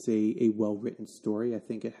think it's a well-written story. I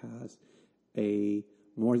think it has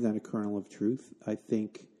more than a kernel of truth. I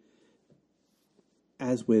think,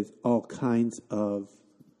 as with all kinds of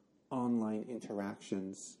online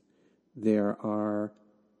interactions, there are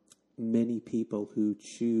many people who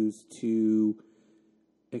choose to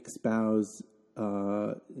espouse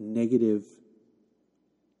negative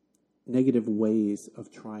ways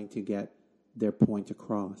of trying to get their point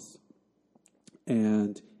across.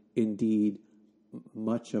 And indeed,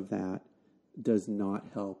 much of that does not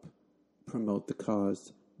help promote the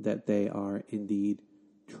cause that they are indeed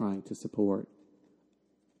trying to support.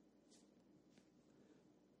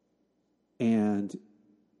 And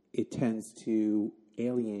it tends to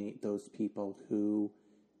alienate those people who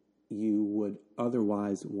you would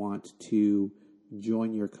otherwise want to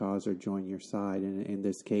join your cause or join your side. And in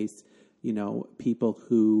this case, people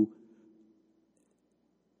who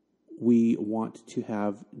we want to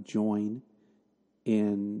have join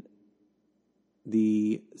in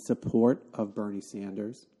the support of Bernie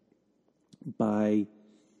Sanders by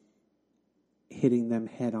hitting them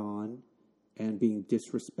head on and being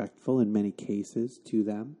disrespectful in many cases to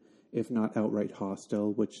them, if not outright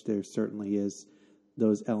hostile, which there certainly is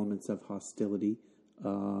those elements of hostility,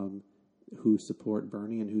 who support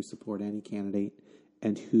Bernie and who support any candidate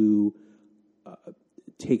and who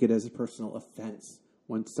take it as a personal offense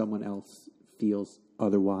when someone else feels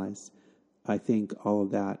otherwise. I think all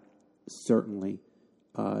of that certainly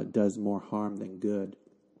does more harm than good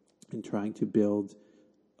in trying to build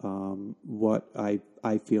what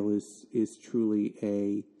I feel is truly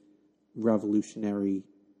a revolutionary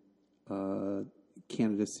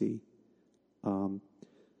candidacy.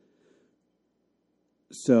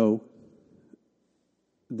 So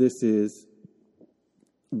this is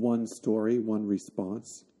one story, one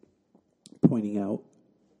response, pointing out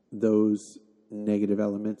those negative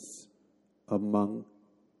elements among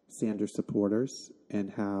Sanders supporters and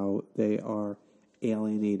how they are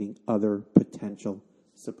alienating other potential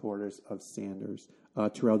supporters of Sanders.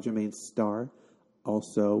 Terrell Jermaine Starr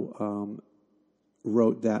also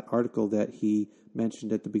wrote that article that he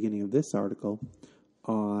mentioned at the beginning of this article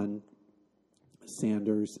on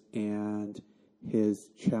Sanders and his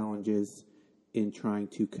challenges in trying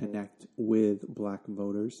to connect with black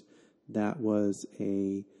voters. That was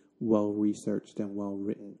a well-researched and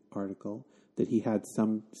well-written article. That he had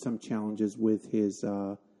some challenges with his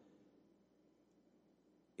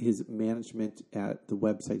management at the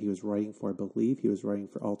website he was writing for. I believe he was writing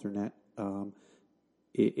for Alternet.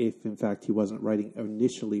 If in fact he wasn't writing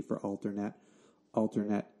initially for Alternet,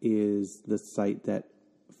 Alternet is the site that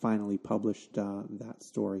finally published that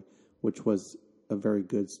story, which was a very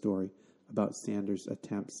good story about Sanders'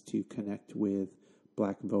 attempts to connect with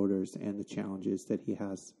black voters and the challenges that he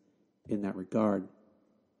has in that regard.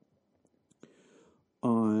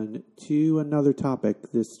 On to another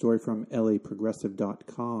topic, this story from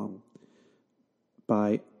LAProgressive.com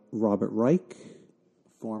by Robert Reich,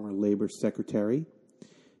 former Labor Secretary.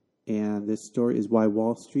 And this story is why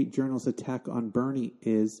Wall Street Journal's attack on Bernie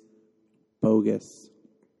is bogus.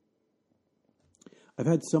 I've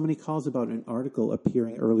had so many calls about an article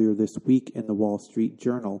appearing earlier this week in the Wall Street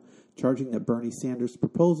Journal charging that Bernie Sanders'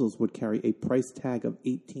 proposals would carry a price tag of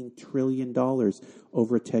 $18 trillion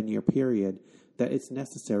over a 10-year period that it's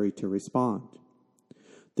necessary to respond.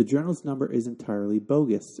 The Journal's number is entirely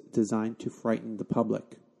bogus, designed to frighten the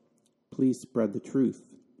public. Please spread the truth.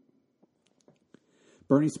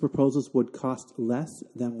 Bernie's proposals would cost less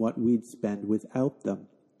than what we'd spend without them.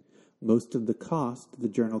 Most of the cost the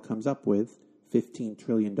Journal comes up with, $15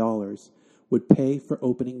 trillion, would pay for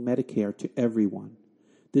opening Medicare to everyone.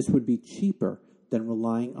 This would be cheaper than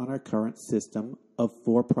relying on our current system of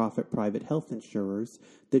for-profit private health insurers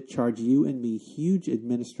that charge you and me huge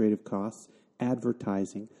administrative costs,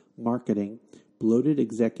 advertising, marketing, bloated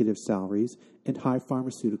executive salaries, and high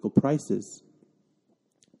pharmaceutical prices.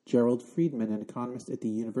 Gerald Friedman, an economist at the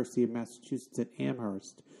University of Massachusetts at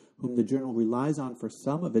Amherst, whom the Journal relies on for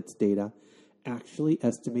some of its data, actually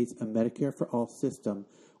estimates a Medicare for All system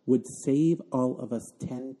would save all of us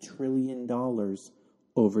 $10 trillion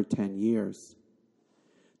over 10 years.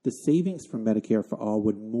 The savings from Medicare for All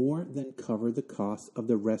would more than cover the costs of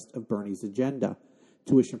the rest of Bernie's agenda: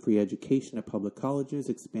 tuition-free education at public colleges,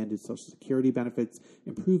 expanded Social Security benefits,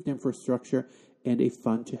 improved infrastructure, and a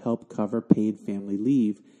fund to help cover paid family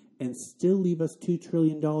leave, and still leave us $2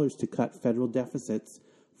 trillion to cut federal deficits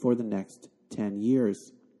for the next 10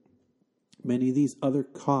 years. Many of these other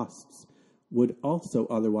costs would also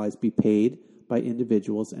otherwise be paid by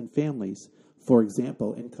individuals and families, for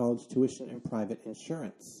example, in college tuition and private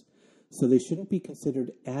insurance. So they shouldn't be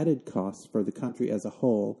considered added costs for the country as a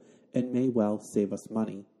whole and may well save us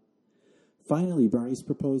money. Finally, Bernie's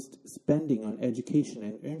proposed spending on education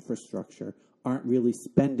and infrastructure aren't really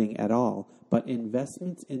spending at all, but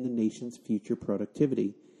investments in the nation's future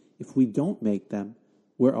productivity. If we don't make them,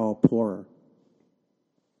 we're all poorer.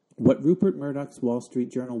 What Rupert Murdoch's Wall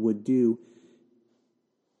Street Journal would do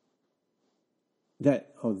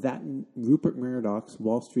Rupert Murdoch's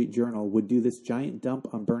Wall Street Journal would do this giant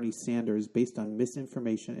dump on Bernie Sanders based on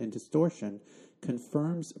misinformation and distortion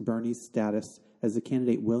confirms Bernie's status as a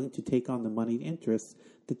candidate willing to take on the moneyed interests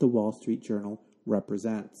that the Wall Street Journal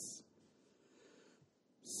represents.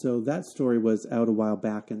 So that story was out a while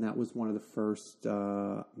back, and that was one of the first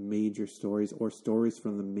major stories, or stories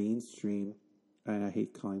from the mainstream, and I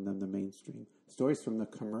hate calling them the mainstream, stories from the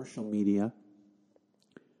commercial media.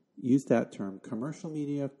 Use that term, commercial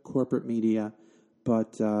media, corporate media,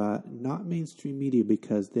 but not mainstream media,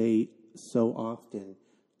 because they so often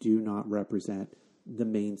do not represent the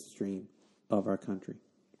mainstream of our country.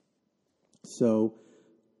 So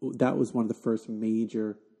that was one of the first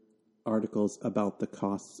major articles about the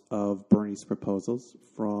costs of Bernie's proposals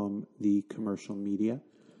from the commercial media,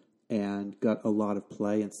 and got a lot of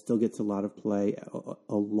play and still gets a lot of play.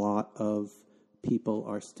 A lot of people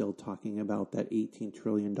are still talking about that $18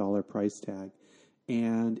 trillion price tag.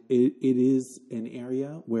 And it is an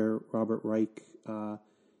area where Robert Reich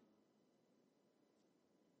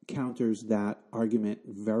counters that argument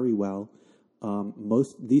very well.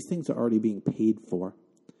 Most these things are already being paid for.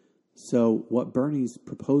 So what Bernie's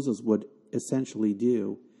proposals would essentially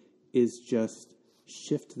do is just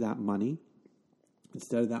shift that money.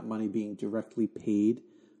 Instead of that money being directly paid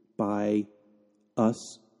by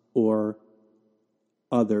us or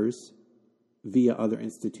others via other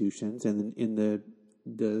institutions, and then in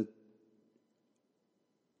the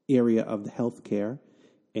area of the healthcare,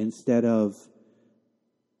 instead of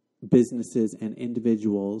businesses and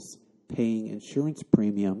individuals paying insurance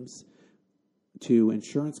premiums to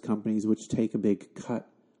insurance companies, which take a big cut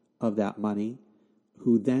of that money,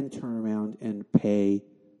 who then turn around and pay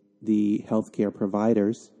the healthcare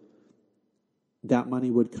providers, that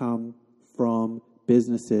money would come from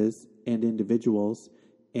businesses and individuals,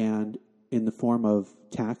 and in the form of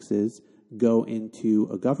taxes go into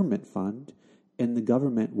a government fund, and the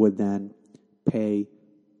government would then pay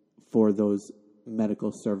for those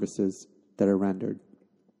medical services that are rendered.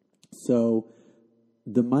 So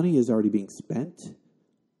the money is already being spent.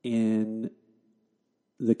 In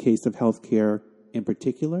the case of healthcare in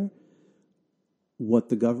particular, what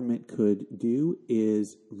the government could do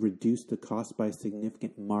is reduce the cost by a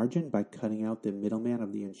significant margin by cutting out the middleman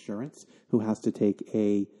of the insurance, who has to take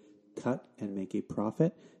a cut and make a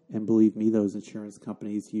profit. And believe me, those insurance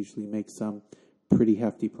companies usually make some pretty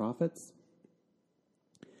hefty profits.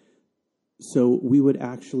 So we would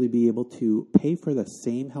actually be able to pay for the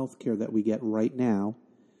same healthcare that we get right now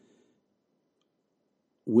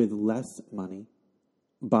with less money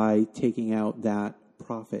by taking out that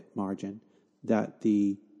profit margin that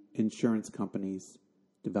the insurance companies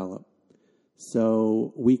develop.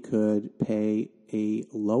 So we could pay a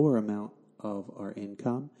lower amount of our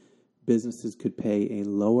income. Businesses could pay a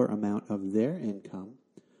lower amount of their income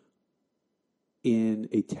in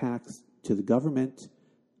a tax to the government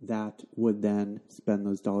that would then spend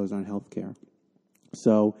those dollars on healthcare.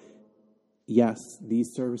 So, yes,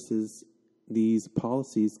 these services, these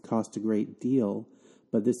policies cost a great deal,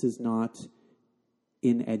 but this is not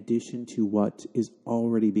in addition to what is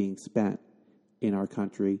already being spent in our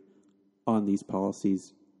country on these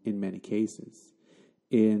policies in many cases.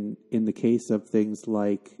 In the case of things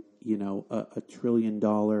like, a $1 trillion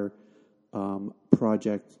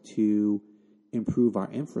project to improve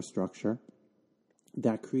our infrastructure,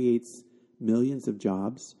 that creates millions of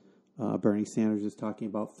jobs. Bernie Sanders is talking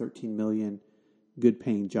about 13 million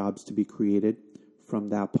good-paying jobs to be created from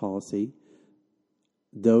that policy.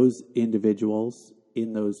 Those individuals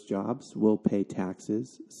in those jobs will pay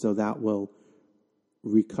taxes, so that will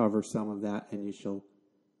recover some of that initial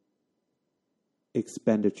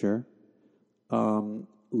expenditure.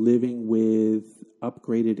 Living with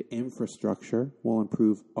upgraded infrastructure will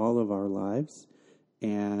improve all of our lives.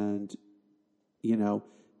 And,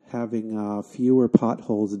 having fewer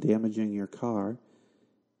potholes damaging your car,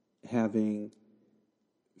 having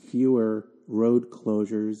fewer road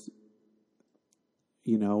closures,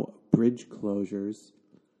 bridge closures,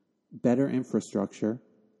 better infrastructure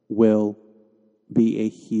will be a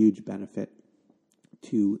huge benefit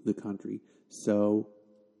to the country. So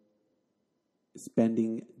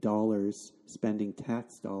spending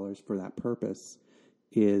tax dollars for that purpose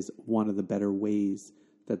is one of the better ways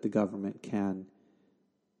that the government can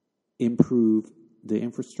improve the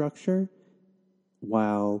infrastructure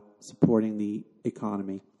while supporting the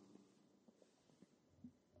economy.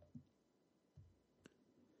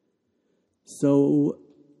 So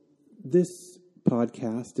this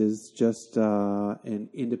podcast is just an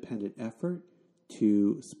independent effort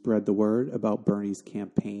to spread the word about Bernie's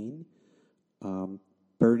campaign.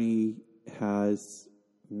 Bernie has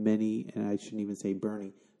many, and I shouldn't even say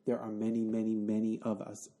Bernie, there are many, many, many of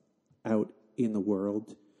us out in the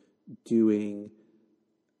world doing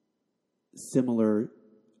similar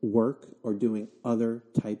work or doing other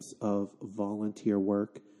types of volunteer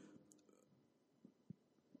work.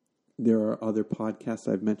 There are other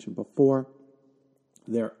podcasts I've mentioned before.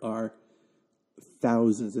 There are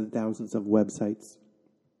thousands and thousands of websites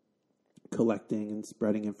collecting and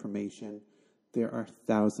spreading information. There are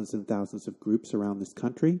thousands and thousands of groups around this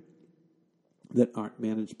country that aren't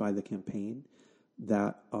managed by the campaign,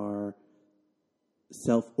 that are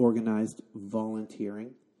self-organized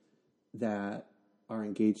volunteering, that are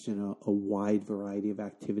engaged in a wide variety of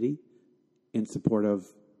activity in support of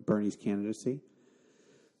Bernie's candidacy.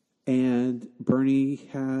 And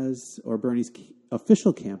Bernie's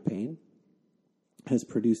official campaign has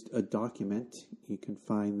produced a document. You can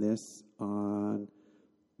find this on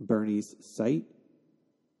Bernie's site.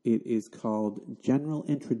 It is called General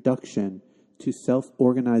Introduction to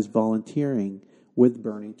Self-Organized Volunteering with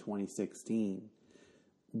Bernie 2016.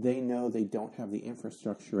 They know they don't have the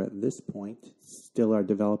infrastructure at this point, still are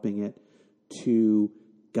developing it to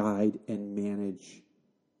guide and manage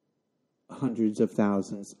hundreds of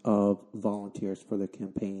thousands of volunteers for their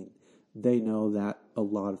campaign. They know that a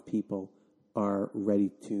lot of people are ready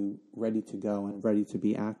to go and ready to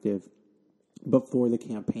be active before the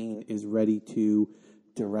campaign is ready to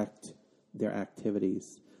direct their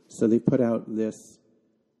activities. So they put out this.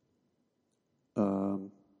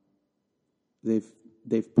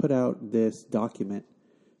 They've put out this document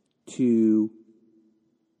to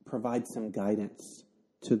provide some guidance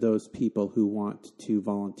to those people who want to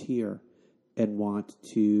volunteer and want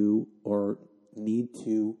to or need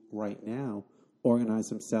to right now organize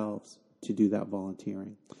themselves to do that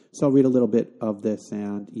volunteering. So I'll read a little bit of this,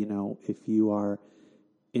 and if you are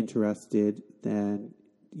interested, then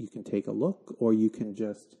you can take a look, or you can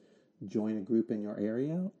just join a group in your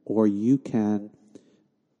area, or you can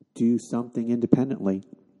do something independently,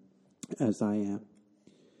 as I am.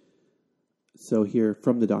 So here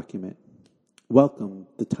from the document. Welcome.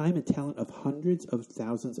 The time and talent of hundreds of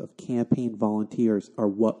thousands of campaign volunteers are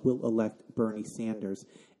what will elect Bernie Sanders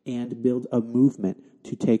and build a movement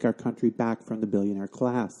to take our country back from the billionaire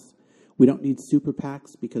class. We don't need super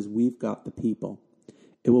PACs because we've got the people.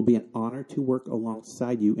 It will be an honor to work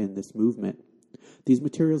alongside you in this movement. These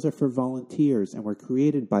materials are for volunteers and were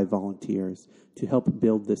created by volunteers to help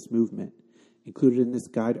build this movement. Included in this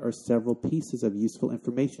guide are several pieces of useful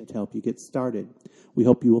information to help you get started. We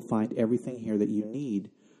hope you will find everything here that you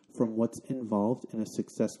need, from what's involved in a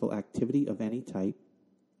successful activity of any type,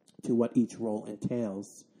 to what each role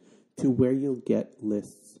entails, to where you'll get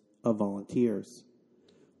lists of volunteers.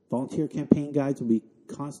 Volunteer campaign guides will be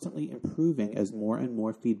constantly improving as more and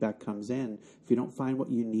more feedback comes in. If you don't find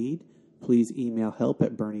what you need, please email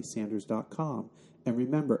help@berniesanders.com. And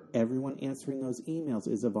remember, everyone answering those emails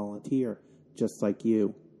is a volunteer, just like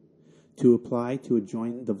you. To apply to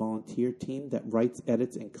join the volunteer team that writes,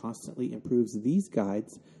 edits, and constantly improves these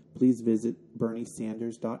guides, please visit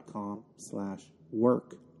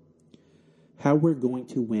berniesanders.com/work. How we're going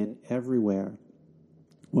to win everywhere.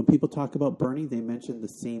 When people talk about Bernie, they mention the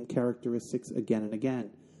same characteristics again and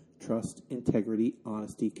again: trust, integrity,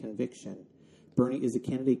 honesty, conviction. Bernie is a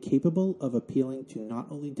candidate capable of appealing to not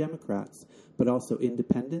only Democrats, but also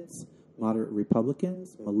independents, moderate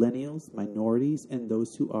Republicans, millennials, minorities, and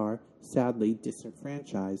those who are, sadly,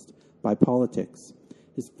 disenfranchised by politics.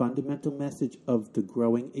 His fundamental message of the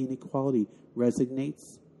growing inequality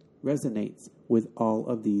resonates with all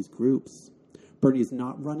of these groups. Bernie is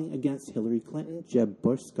not running against Hillary Clinton, Jeb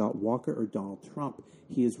Bush, Scott Walker, or Donald Trump.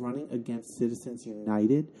 He is running against Citizens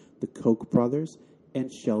United, the Koch brothers, and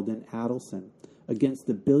Sheldon Adelson, against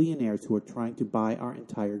the billionaires who are trying to buy our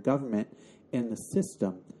entire government and the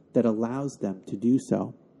system that allows them to do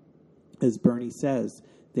so. As Bernie says,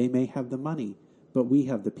 they may have the money, but we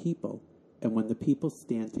have the people. And when the people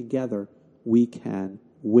stand together, we can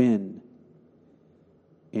win.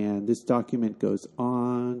 And this document goes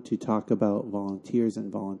on to talk about volunteers and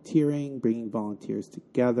volunteering, bringing volunteers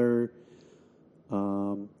together,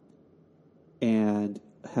 and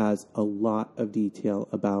has a lot of detail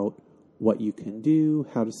about what you can do,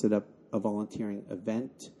 how to set up a volunteering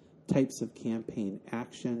event, types of campaign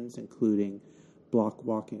actions, including block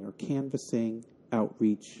walking or canvassing,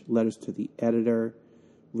 outreach, letters to the editor,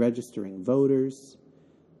 registering voters,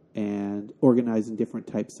 and organizing different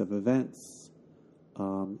types of events.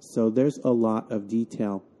 So there's a lot of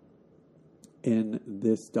detail in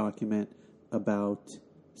this document about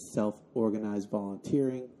self-organized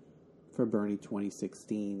volunteering for Bernie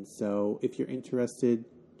 2016. So if you're interested,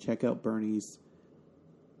 check out Bernie's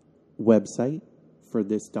website for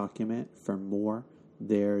this document for more.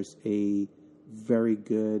 There's a very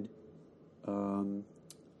good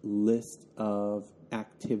list of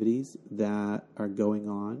activities that are going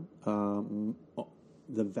on.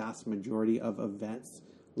 The vast majority of events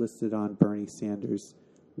listed on Bernie Sanders'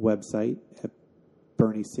 website at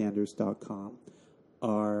berniesanders.com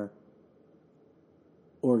are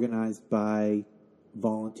organized by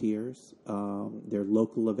volunteers. They're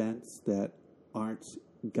local events that aren't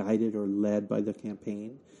guided or led by the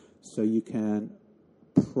campaign. So you can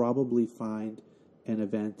probably find an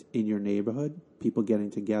event in your neighborhood, people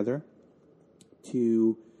getting together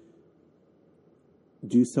to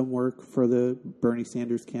do some work for the Bernie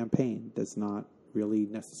Sanders campaign that's not really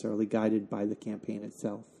necessarily guided by the campaign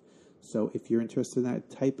itself. So if you're interested in that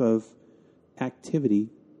type of activity,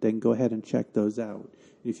 then go ahead and check those out.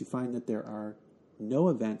 And if you find that there are no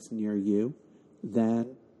events near you,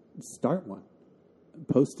 then start one.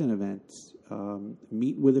 Post an event.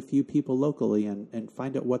 Meet with a few people locally and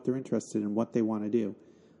find out what they're interested in, what they want to do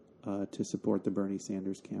to support the Bernie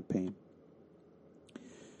Sanders campaign.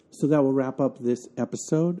 So that will wrap up this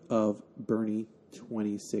episode of Bernie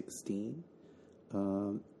 2016.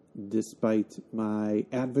 Despite my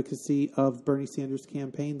advocacy of Bernie Sanders'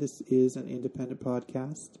 campaign, this is an independent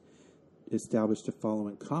podcast established to follow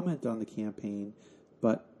and comment on the campaign,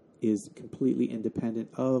 but is completely independent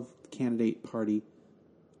of candidate, party,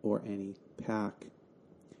 or any PAC. You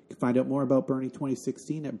can find out more about Bernie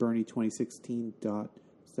 2016 at bernie2016.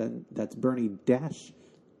 That's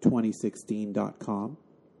bernie-2016.com.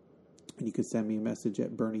 And you can send me a message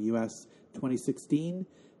at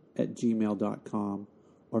BernieUS2016@gmail.com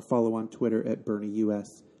or follow on Twitter at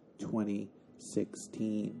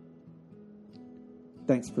BernieUS2016.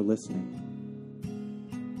 Thanks for listening.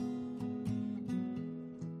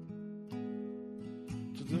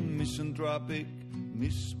 To the misanthropic,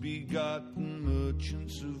 misbegotten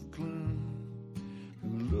merchants of gloom who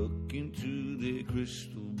look into their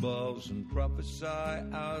crystal balls and prophesy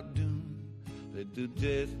our doom. Let the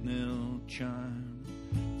death knell chime,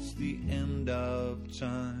 it's the end of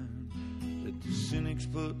time. Let the cynics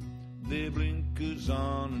put their blinkers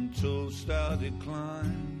on and toast our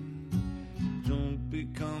decline. Don't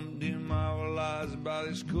become demoralized by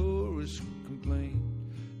this chorus complaint.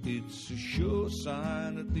 It's a sure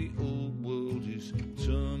sign that the old world is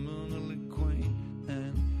terminally quaint,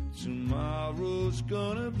 and tomorrow's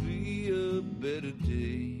gonna be a better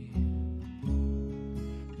day.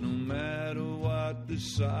 No matter what the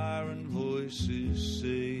siren voices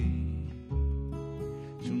say,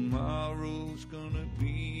 tomorrow's gonna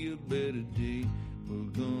be a better day. We're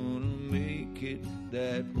gonna make it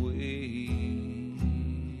that way.